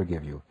cannot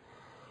forgive you."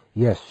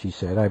 "Yes," she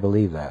said, "I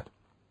believe that."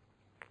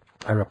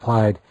 I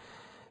replied,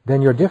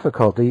 "Then your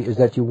difficulty is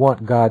that you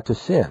want God to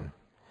sin,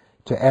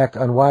 to act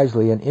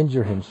unwisely and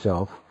injure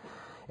himself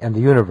and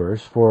the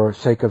universe for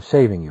sake of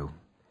saving you."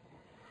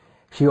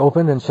 She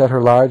opened and set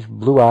her large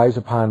blue eyes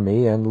upon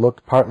me, and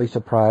looked partly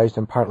surprised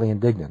and partly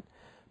indignant.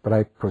 But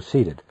I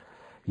proceeded,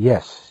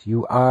 "Yes,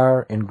 you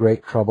are in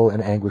great trouble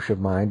and anguish of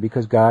mind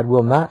because God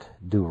will not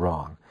do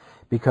wrong,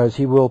 because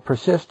he will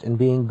persist in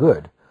being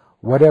good,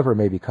 whatever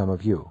may become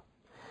of you.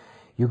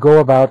 You go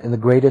about in the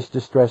greatest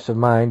distress of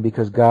mind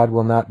because God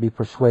will not be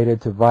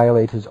persuaded to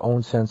violate his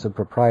own sense of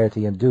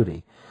propriety and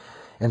duty,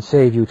 and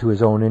save you to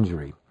his own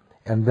injury,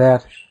 and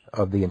that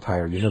of the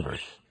entire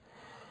universe.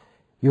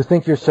 You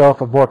think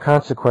yourself of more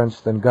consequence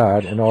than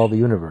God and all the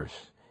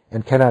universe,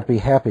 and cannot be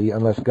happy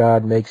unless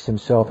God makes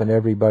himself and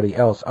everybody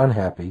else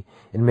unhappy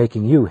in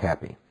making you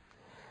happy."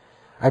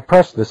 I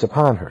pressed this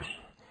upon her.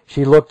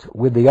 She looked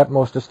with the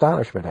utmost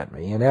astonishment at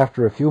me, and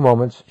after a few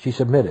moments she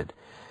submitted.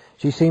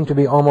 She seemed to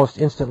be almost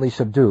instantly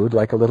subdued,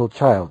 like a little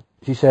child.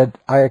 She said,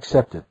 "I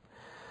accept it.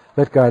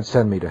 Let God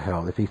send me to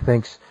hell if he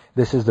thinks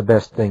this is the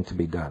best thing to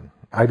be done.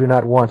 I do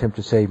not want him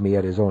to save me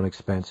at his own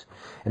expense,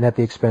 and at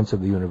the expense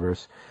of the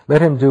universe.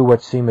 Let him do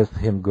what seemeth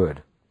him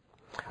good."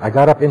 I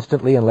got up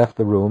instantly and left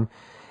the room,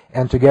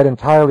 and to get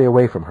entirely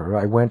away from her,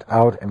 I went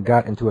out and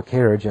got into a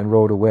carriage and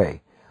rode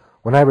away.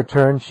 When I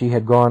returned, she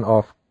had gone,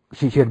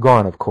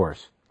 of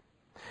course.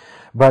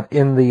 But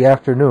in the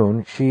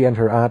afternoon, she and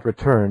her aunt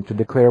returned to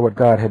declare what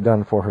God had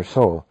done for her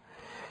soul.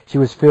 She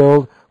was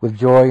filled with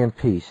joy and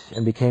peace,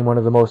 and became one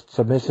of the most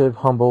submissive,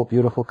 humble,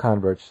 beautiful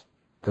converts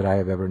that I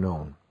have ever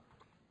known.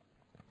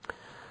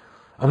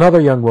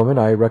 Another young woman,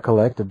 I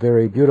recollect, a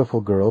very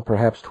beautiful girl,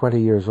 perhaps 20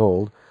 years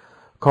old,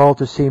 called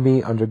to see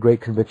me under great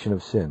conviction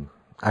of sin.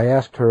 I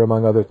asked her,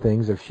 among other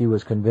things, if she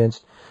was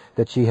convinced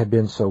that she had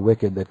been so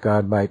wicked that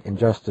God might in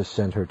justice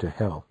send her to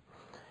hell.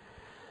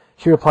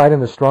 She replied in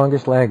the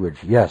strongest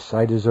language, "Yes,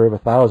 I deserve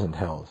 1,000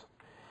 hells."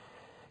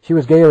 She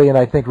was gaily and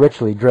I think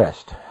richly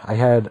dressed. I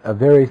had a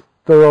very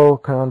thorough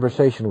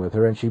conversation with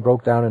her, and she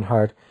broke down in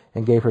heart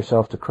and gave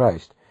herself to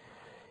Christ.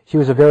 She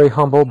was a very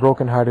humble,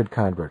 broken-hearted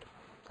convert.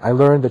 I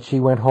learned that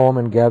she went home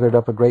and gathered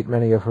up a great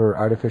many of her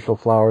artificial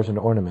flowers and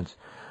ornaments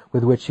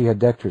with which she had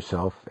decked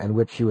herself, and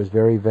which she was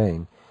very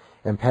vain,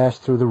 and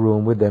passed through the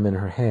room with them in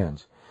her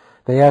hands.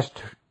 They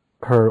asked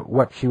her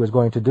what she was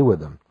going to do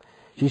with them.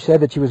 She said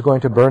that she was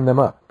going to burn them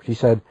up. She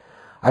said,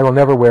 "I will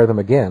never wear them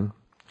again."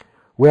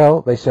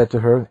 "Well," they said to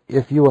her,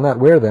 "if you will not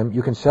wear them,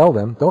 you can sell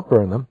them. Don't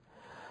burn them."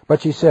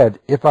 But she said,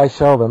 "If I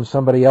sell them,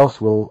 somebody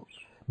else will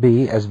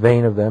be as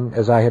vain of them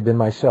as I have been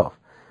myself.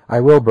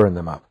 I will burn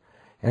them up."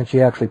 And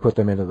she actually put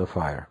them into the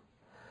fire.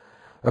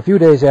 A few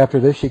days after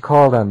this, she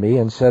called on me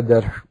and said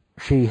that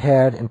she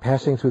had, in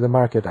passing through the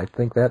market, I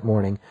think that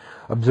morning,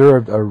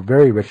 observed a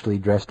very richly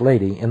dressed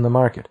lady in the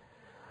market.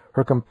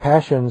 Her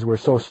compassions were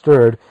so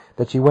stirred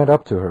that she went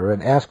up to her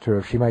and asked her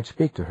if she might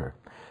speak to her.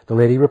 The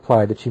lady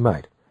replied that she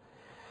might.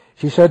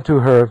 She said to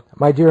her,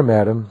 "My dear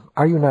madam,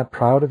 are you not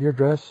proud of your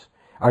dress?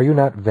 Are you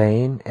not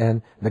vain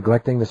and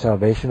neglecting the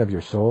salvation of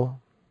your soul?"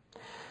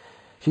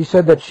 She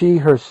said that she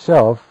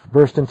herself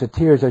burst into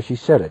tears as she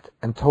said it,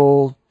 and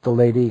told the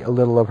lady a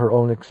little of her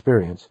own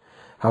experience,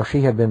 how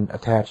she had been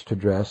attached to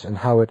dress, and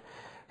how it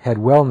had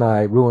well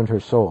nigh ruined her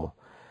soul.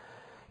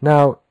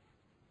 "Now,"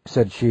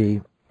 said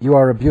she, "you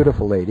are a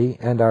beautiful lady,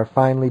 and are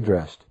finely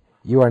dressed.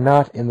 You are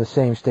not in the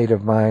same state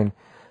of mind,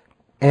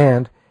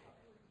 and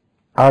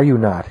are you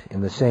not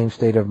in the same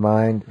state of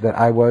mind that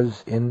I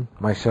was in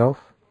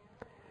myself?"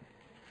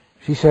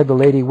 She said the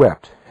lady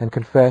wept, and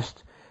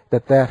confessed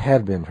that that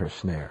had been her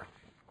snare,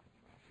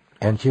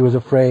 and she was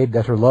afraid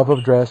that her love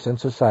of dress and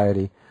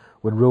society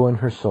would ruin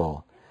her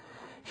soul.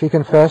 She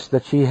confessed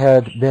that she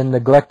had been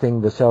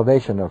neglecting the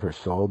salvation of her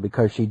soul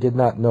because she did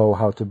not know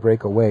how to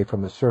break away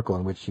from the circle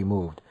in which she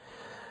moved.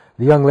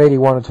 The young lady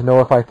wanted to know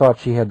if I thought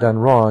she had done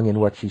wrong in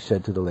what she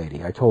said to the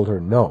lady. I told her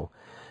no,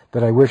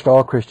 that I wished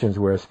all Christians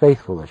were as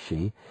faithful as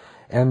she,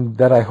 and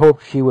that I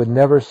hoped she would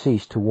never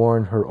cease to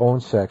warn her own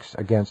sex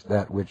against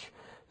that which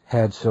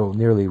had so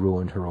nearly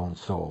ruined her own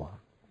soul.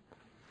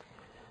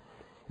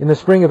 In the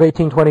spring of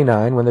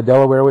 1829, when the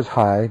Delaware was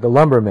high, the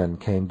lumbermen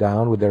came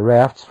down with their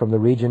rafts from the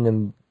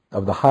region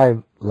of the high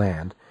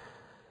land,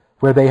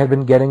 where they had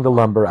been getting the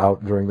lumber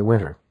out during the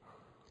winter.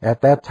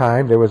 At that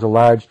time there was a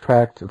large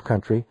tract of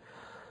country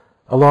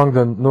along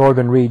the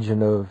northern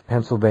region of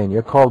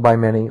Pennsylvania, called by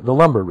many the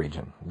lumber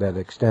region, that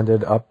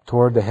extended up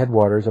toward the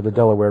headwaters of the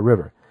Delaware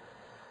River.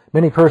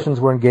 Many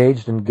persons were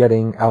engaged in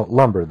getting out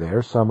lumber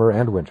there, summer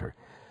and winter.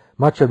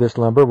 Much of this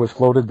lumber was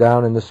floated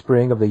down in the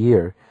spring of the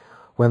year,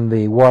 when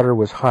the water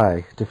was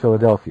high, to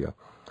Philadelphia.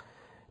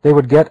 They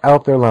would get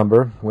out their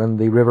lumber when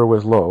the river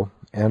was low,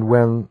 and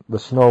when the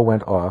snow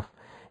went off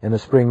and the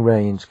spring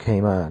rains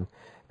came on,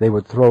 they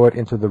would throw it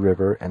into the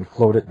river and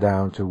float it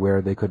down to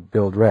where they could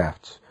build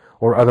rafts,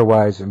 or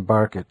otherwise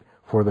embark it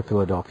for the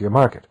Philadelphia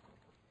market.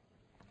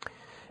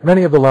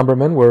 Many of the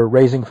lumbermen were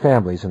raising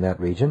families in that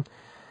region,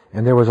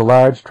 and there was a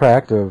large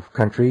tract of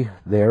country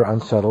there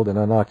unsettled and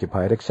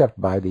unoccupied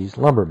except by these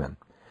lumbermen.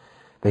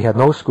 They had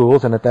no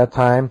schools, and at that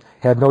time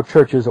had no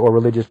churches or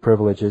religious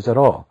privileges at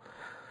all.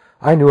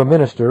 I knew a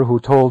minister who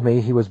told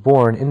me he was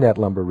born in that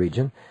lumber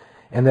region,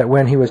 and that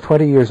when he was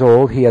 20 years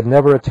old he had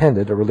never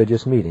attended a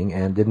religious meeting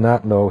and did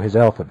not know his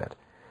alphabet.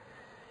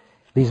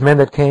 These men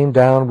that came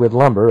down with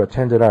lumber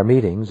attended our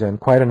meetings, and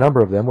quite a number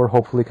of them were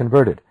hopefully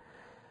converted.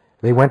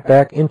 They went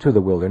back into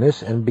the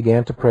wilderness and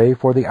began to pray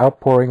for the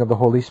outpouring of the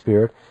Holy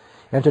Spirit,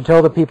 and to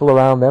tell the people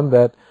around them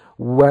that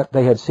what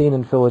they had seen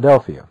in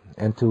Philadelphia,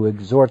 and to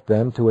exhort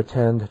them to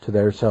attend to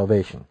their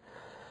salvation.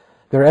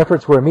 Their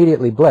efforts were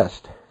immediately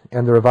blessed,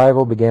 and the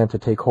revival began to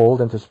take hold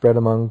and to spread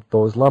among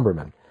those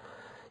lumbermen.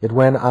 It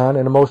went on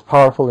in a most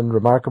powerful and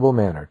remarkable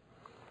manner.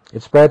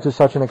 It spread to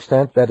such an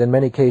extent that in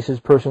many cases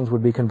persons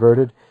would be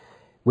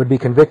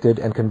convicted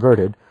and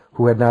converted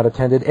who had not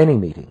attended any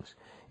meetings,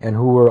 and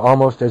who were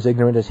almost as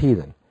ignorant as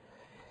heathen.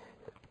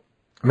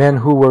 Men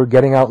who were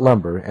getting out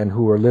lumber and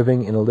who were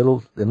living in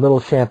little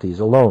shanties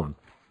alone,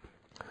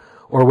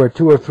 or where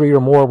 2 or 3 or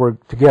more were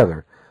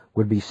together,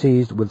 would be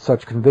seized with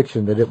such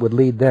conviction that it would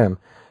lead them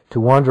to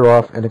wander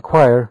off and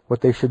inquire what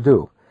they should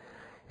do,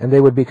 and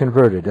they would be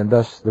converted, and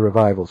thus the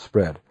revival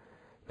spread.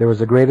 There was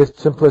the greatest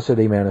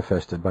simplicity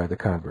manifested by the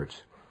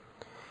converts.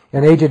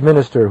 An aged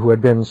minister who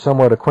had been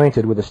somewhat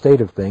acquainted with the state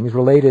of things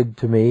related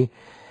to me,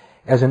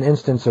 as an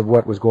instance of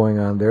what was going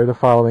on there, the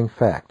following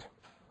fact.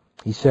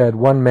 He said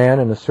one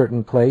man in a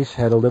certain place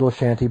had a little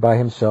shanty by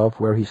himself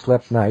where he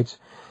slept nights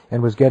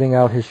and was getting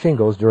out his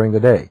shingles during the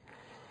day.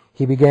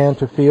 He began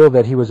to feel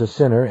that he was a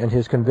sinner, and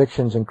his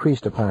convictions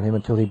increased upon him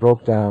until he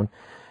broke down,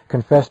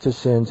 confessed his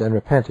sins, and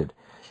repented,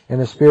 and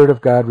the Spirit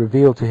of God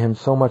revealed to him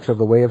so much of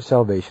the way of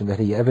salvation that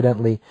he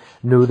evidently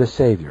knew the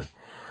Savior.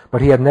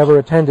 But he had never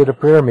attended a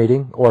prayer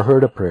meeting or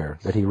heard a prayer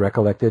that he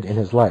recollected in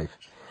his life.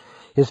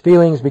 His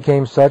feelings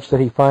became such that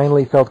he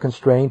finally felt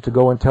constrained to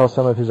go and tell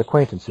some of his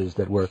acquaintances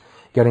that were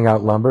getting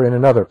out lumber in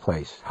another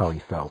place how he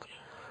felt.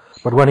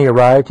 But when he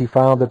arrived, he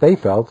found that they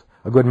felt,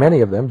 a good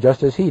many of them,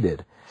 just as he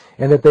did,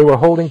 and that they were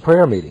holding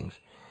prayer meetings.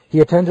 He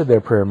attended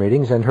their prayer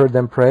meetings and heard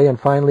them pray and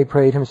finally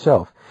prayed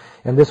himself,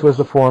 and this was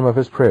the form of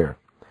his prayer.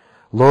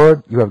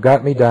 Lord, you have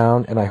got me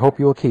down, and I hope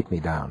you will keep me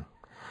down.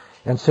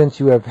 And since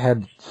you have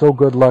had so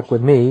good luck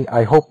with me,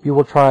 I hope you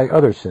will try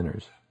other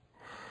sinners.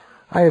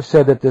 I have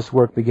said that this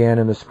work began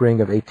in the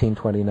spring of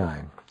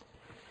 1829.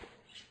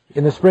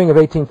 In the spring of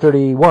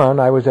 1831,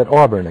 I was at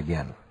Auburn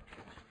again.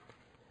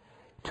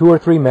 2 or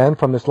 3 men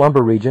from this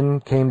lumber region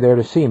came there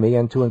to see me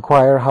and to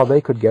inquire how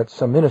they could get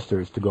some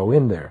ministers to go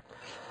in there.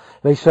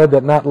 They said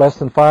that not less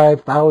than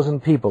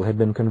 5,000 people had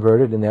been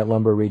converted in that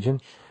lumber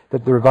region,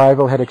 that the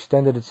revival had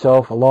extended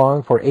itself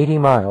along for 80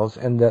 miles,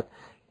 and that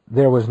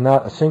there was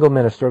not a single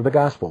minister of the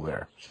gospel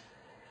there.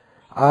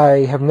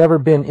 I have never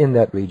been in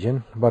that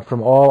region, but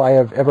from all I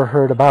have ever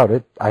heard about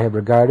it, I have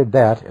regarded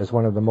that as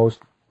one of the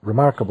most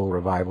remarkable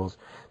revivals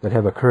that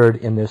have occurred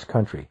in this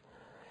country.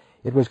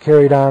 It was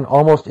carried on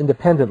almost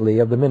independently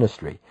of the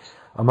ministry,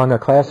 among a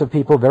class of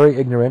people very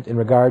ignorant in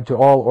regard to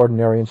all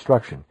ordinary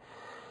instruction.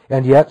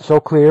 And yet so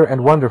clear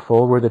and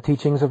wonderful were the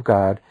teachings of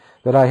God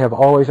that I have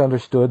always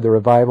understood the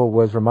revival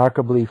was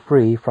remarkably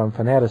free from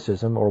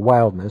fanaticism or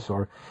wildness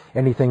or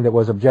anything that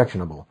was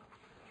objectionable.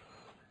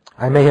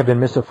 I may have been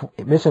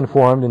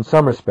misinformed in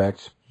some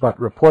respects, but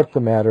report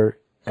the matter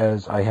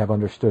as I have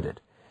understood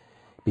it.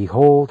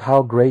 Behold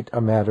how great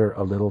a matter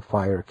a little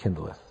fire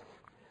kindleth.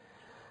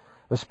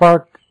 The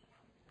spark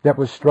that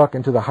was struck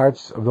into the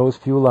hearts of those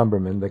few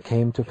lumbermen that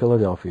came to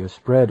Philadelphia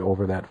spread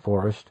over that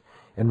forest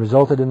and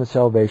resulted in the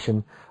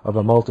salvation of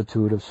a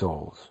multitude of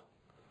souls.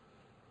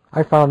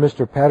 I found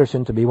Mr.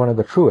 Patterson to be one of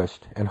the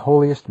truest and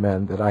holiest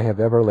men that I have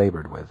ever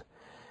labored with.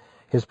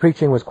 His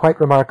preaching was quite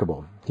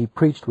remarkable. He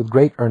preached with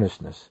great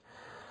earnestness,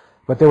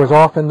 but there was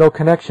often no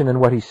connection in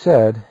what he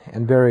said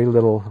and very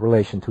little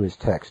relation to his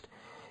text.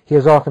 He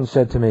has often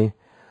said to me,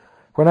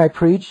 "When I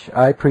preach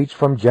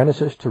from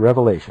Genesis to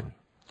Revelation."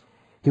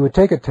 He would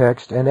take a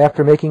text, and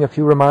after making a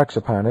few remarks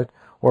upon it,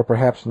 or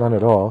perhaps none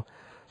at all,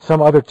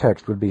 some other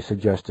text would be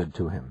suggested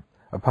to him,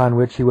 upon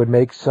which he would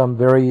make some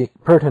very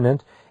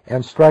pertinent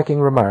and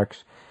striking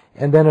remarks,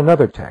 and then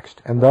another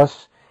text, and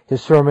thus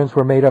his sermons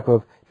were made up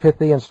of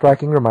pithy and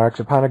striking remarks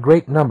upon a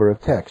great number of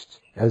texts,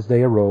 as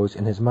they arose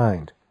in his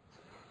mind.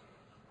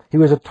 He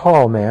was a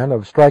tall man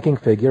of striking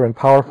figure and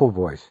powerful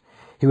voice.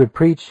 He would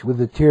preach with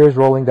the tears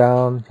rolling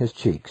down his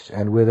cheeks,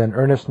 and with an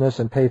earnestness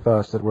and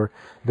pathos that were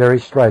very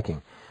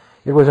striking.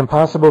 It was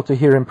impossible to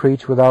hear him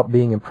preach without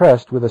being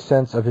impressed with a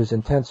sense of his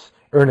intense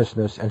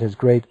earnestness and his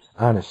great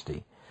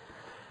honesty.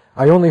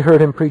 I only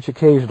heard him preach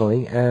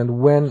occasionally, and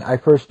when I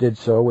first did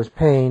so was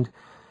pained,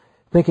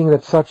 thinking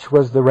that such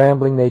was the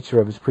rambling nature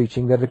of his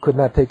preaching that it could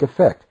not take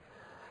effect.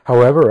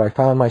 However, I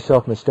found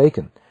myself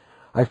mistaken.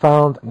 I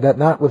found that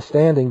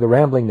notwithstanding the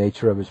rambling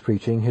nature of his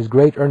preaching, his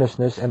great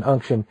earnestness and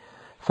unction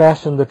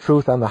fastened the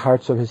truth on the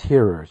hearts of his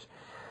hearers,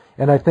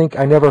 and I think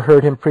I never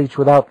heard him preach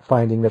without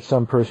finding that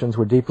some persons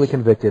were deeply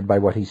convicted by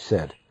what he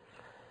said.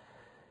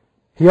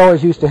 He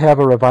always used to have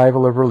a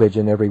revival of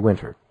religion every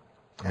winter,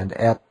 and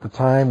at the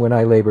time when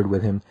I labored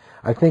with him,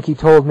 I think he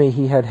told me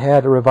he had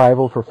had a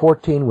revival for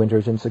 14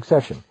 winters in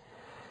succession.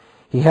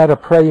 He had a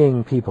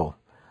praying people.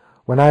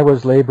 When I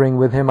was laboring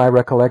with him, I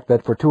recollect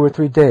that for 2 or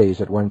 3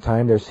 days at one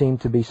time there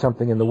seemed to be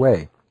something in the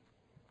way.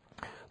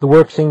 The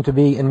work seemed to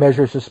be in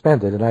measure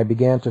suspended, and I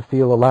began to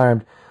feel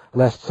alarmed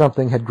lest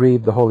something had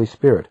grieved the Holy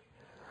Spirit.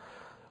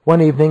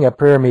 One evening at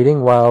prayer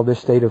meeting, while this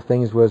state of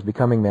things was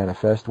becoming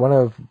manifest, one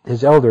of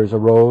his elders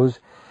arose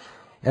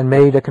and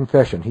made a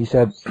confession. He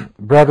said,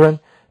 "Brethren,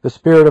 the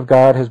Spirit of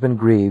God has been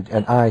grieved,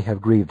 and I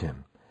have grieved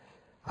him.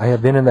 I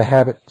have been in the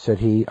habit," said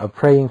he, "of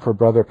praying for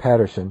Brother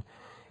Patterson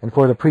and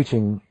for the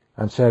preaching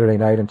on Saturday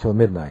night until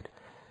midnight.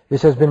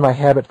 This has been my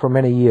habit for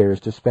many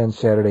years, to spend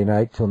Saturday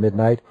night till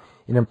midnight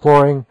in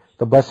imploring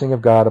the blessing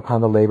of God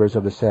upon the labors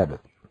of the Sabbath.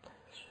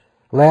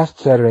 Last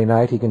Saturday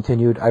night," he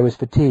continued, "I was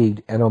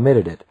fatigued and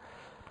omitted it.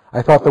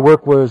 I thought the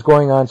work was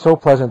going on so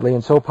pleasantly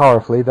and so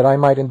powerfully that I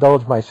might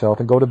indulge myself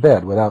and go to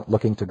bed without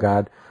looking to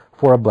God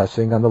for a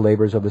blessing on the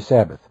labors of the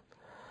Sabbath.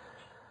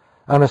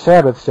 On the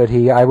Sabbath," said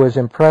he, "I was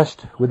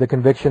impressed with the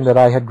conviction that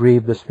I had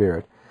grieved the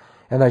Spirit,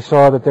 and I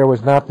saw that there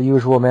was not the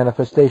usual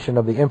manifestation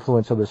of the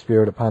influence of the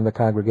Spirit upon the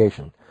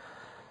congregation.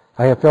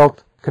 I have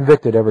felt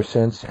convicted ever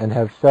since, and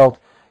have felt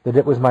that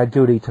it was my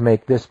duty to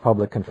make this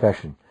public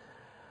confession.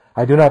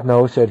 I do not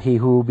know," said he,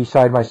 "who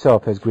beside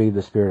myself has grieved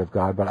the Spirit of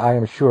God, but I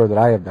am sure that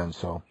I have done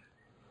so."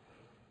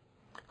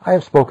 I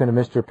have spoken of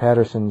Mr.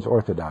 Patterson's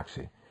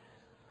orthodoxy.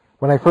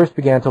 When I first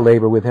began to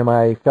labor with him,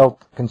 I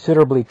felt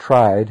considerably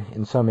tried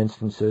in some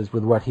instances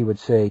with what he would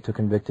say to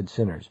convicted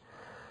sinners.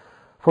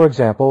 For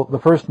example, the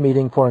first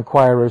meeting for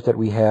inquirers that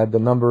we had, the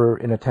number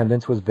in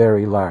attendance was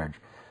very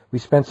large. We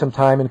spent some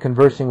time in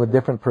conversing with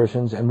different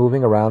persons and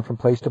moving around from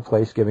place to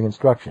place giving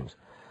instructions.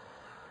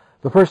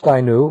 The first I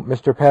knew,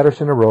 Mr.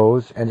 Patterson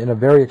arose and in a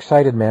very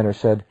excited manner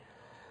said,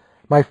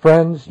 "My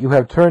friends, you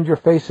have turned your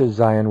faces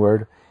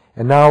Zionward,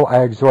 and now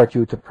I exhort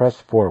you to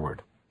press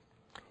forward."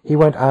 He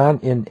went on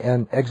in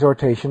an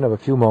exhortation of a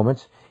few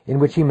moments. in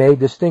which he made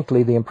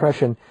distinctly the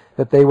impression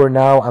that they were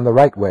now on the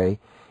right way,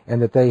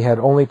 and that they had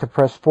only to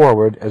press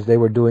forward as they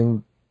were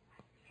doing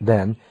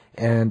then,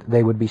 and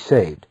they would be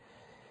saved.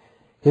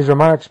 His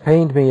remarks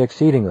pained me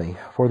exceedingly,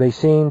 for they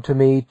seemed to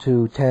me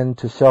to tend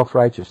to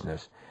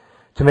self-righteousness,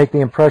 to make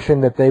the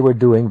impression that they were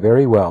doing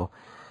very well,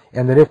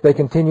 and that if they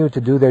continued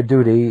to do their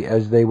duty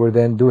as they were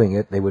then doing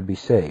it, they would be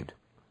saved.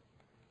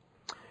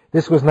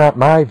 This was not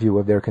my view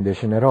of their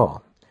condition at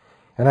all,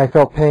 and I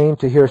felt pained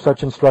to hear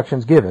such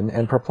instructions given,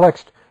 and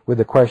perplexed with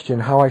the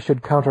question how I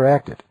should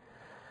counteract it.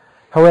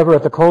 However,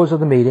 at the close of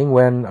the meeting,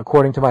 when,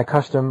 according to my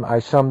custom, I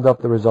summed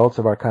up the results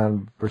of our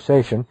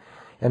conversation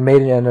and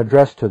made an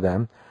address to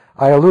them,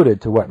 I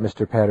alluded to what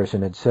Mr.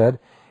 Patterson had said,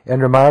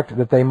 and remarked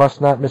that they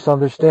must not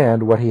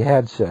misunderstand what he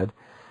had said,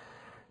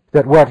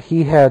 that what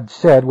he had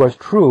said was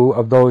true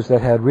of those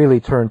that had really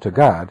turned to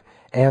God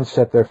and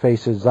set their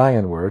faces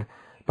Zionward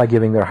by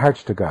giving their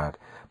hearts to God,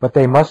 but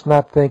they must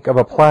not think of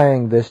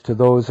applying this to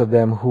those of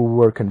them who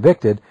were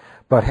convicted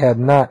but had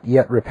not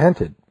yet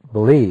repented,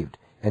 believed,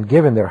 and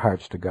given their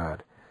hearts to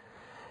God.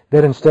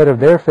 That instead of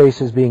their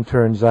faces being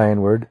turned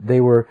Zionward, they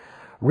were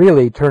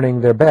really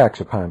turning their backs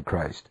upon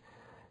Christ,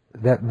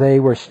 that they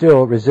were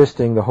still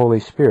resisting the Holy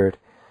Spirit,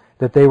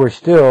 that they were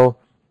still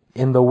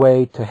in the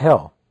way to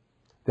hell,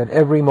 that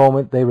every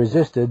moment they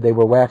resisted they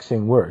were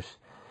waxing worse,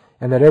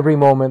 and that every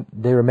moment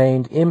they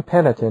remained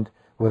impenitent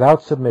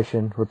without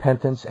submission,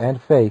 repentance,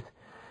 and faith,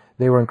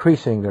 they were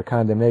increasing their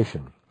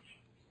condemnation.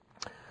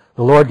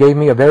 The Lord gave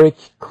me a very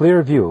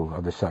clear view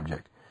of the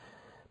subject.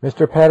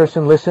 Mr.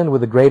 Patterson listened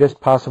with the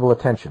greatest possible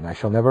attention. I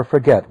shall never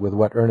forget with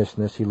what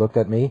earnestness he looked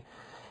at me,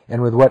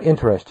 and with what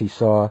interest he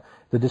saw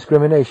the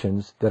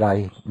discriminations that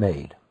I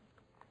made.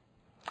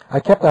 I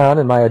kept on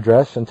in my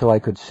address until I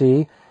could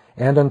see,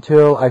 and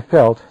until I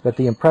felt that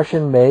the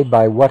impression made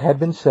by what had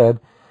been said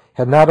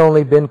had not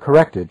only been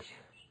corrected,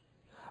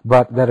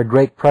 but that a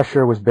great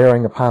pressure was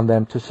bearing upon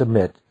them to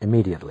submit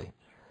immediately.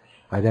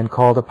 I then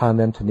called upon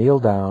them to kneel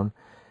down,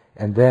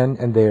 and then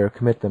and there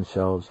commit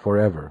themselves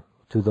forever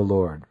to the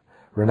Lord,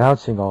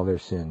 renouncing all their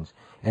sins,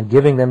 and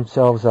giving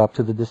themselves up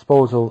to the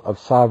disposal of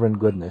sovereign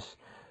goodness,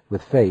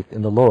 with faith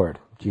in the Lord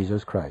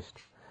Jesus Christ.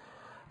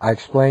 I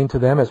explained to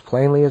them as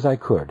plainly as I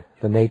could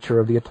the nature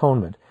of the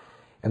atonement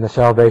and the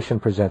salvation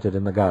presented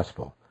in the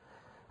gospel.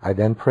 I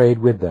then prayed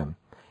with them,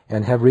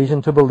 and have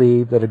reason to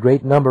believe that a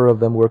great number of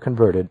them were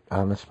converted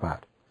on the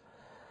spot.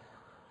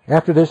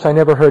 After this, I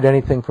never heard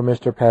anything from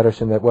Mr.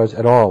 Patterson that was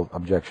at all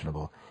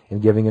objectionable in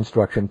giving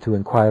instruction to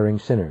inquiring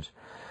sinners.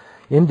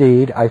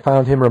 Indeed, I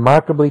found him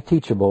remarkably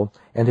teachable,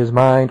 and his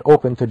mind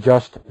open to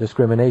just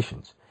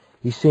discriminations.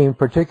 He seemed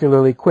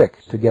particularly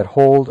quick to get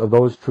hold of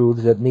those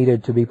truths that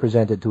needed to be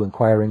presented to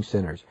inquiring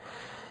sinners,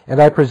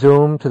 and I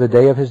presume to the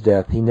day of his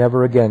death he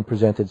never again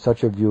presented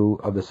such a view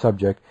of the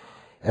subject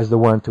as the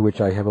one to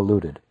which I have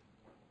alluded.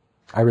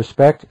 I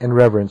respect and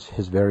reverence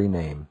his very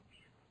name.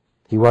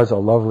 He was a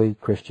lovely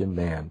Christian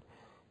man,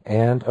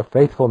 and a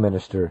faithful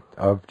minister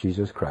of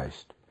Jesus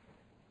Christ.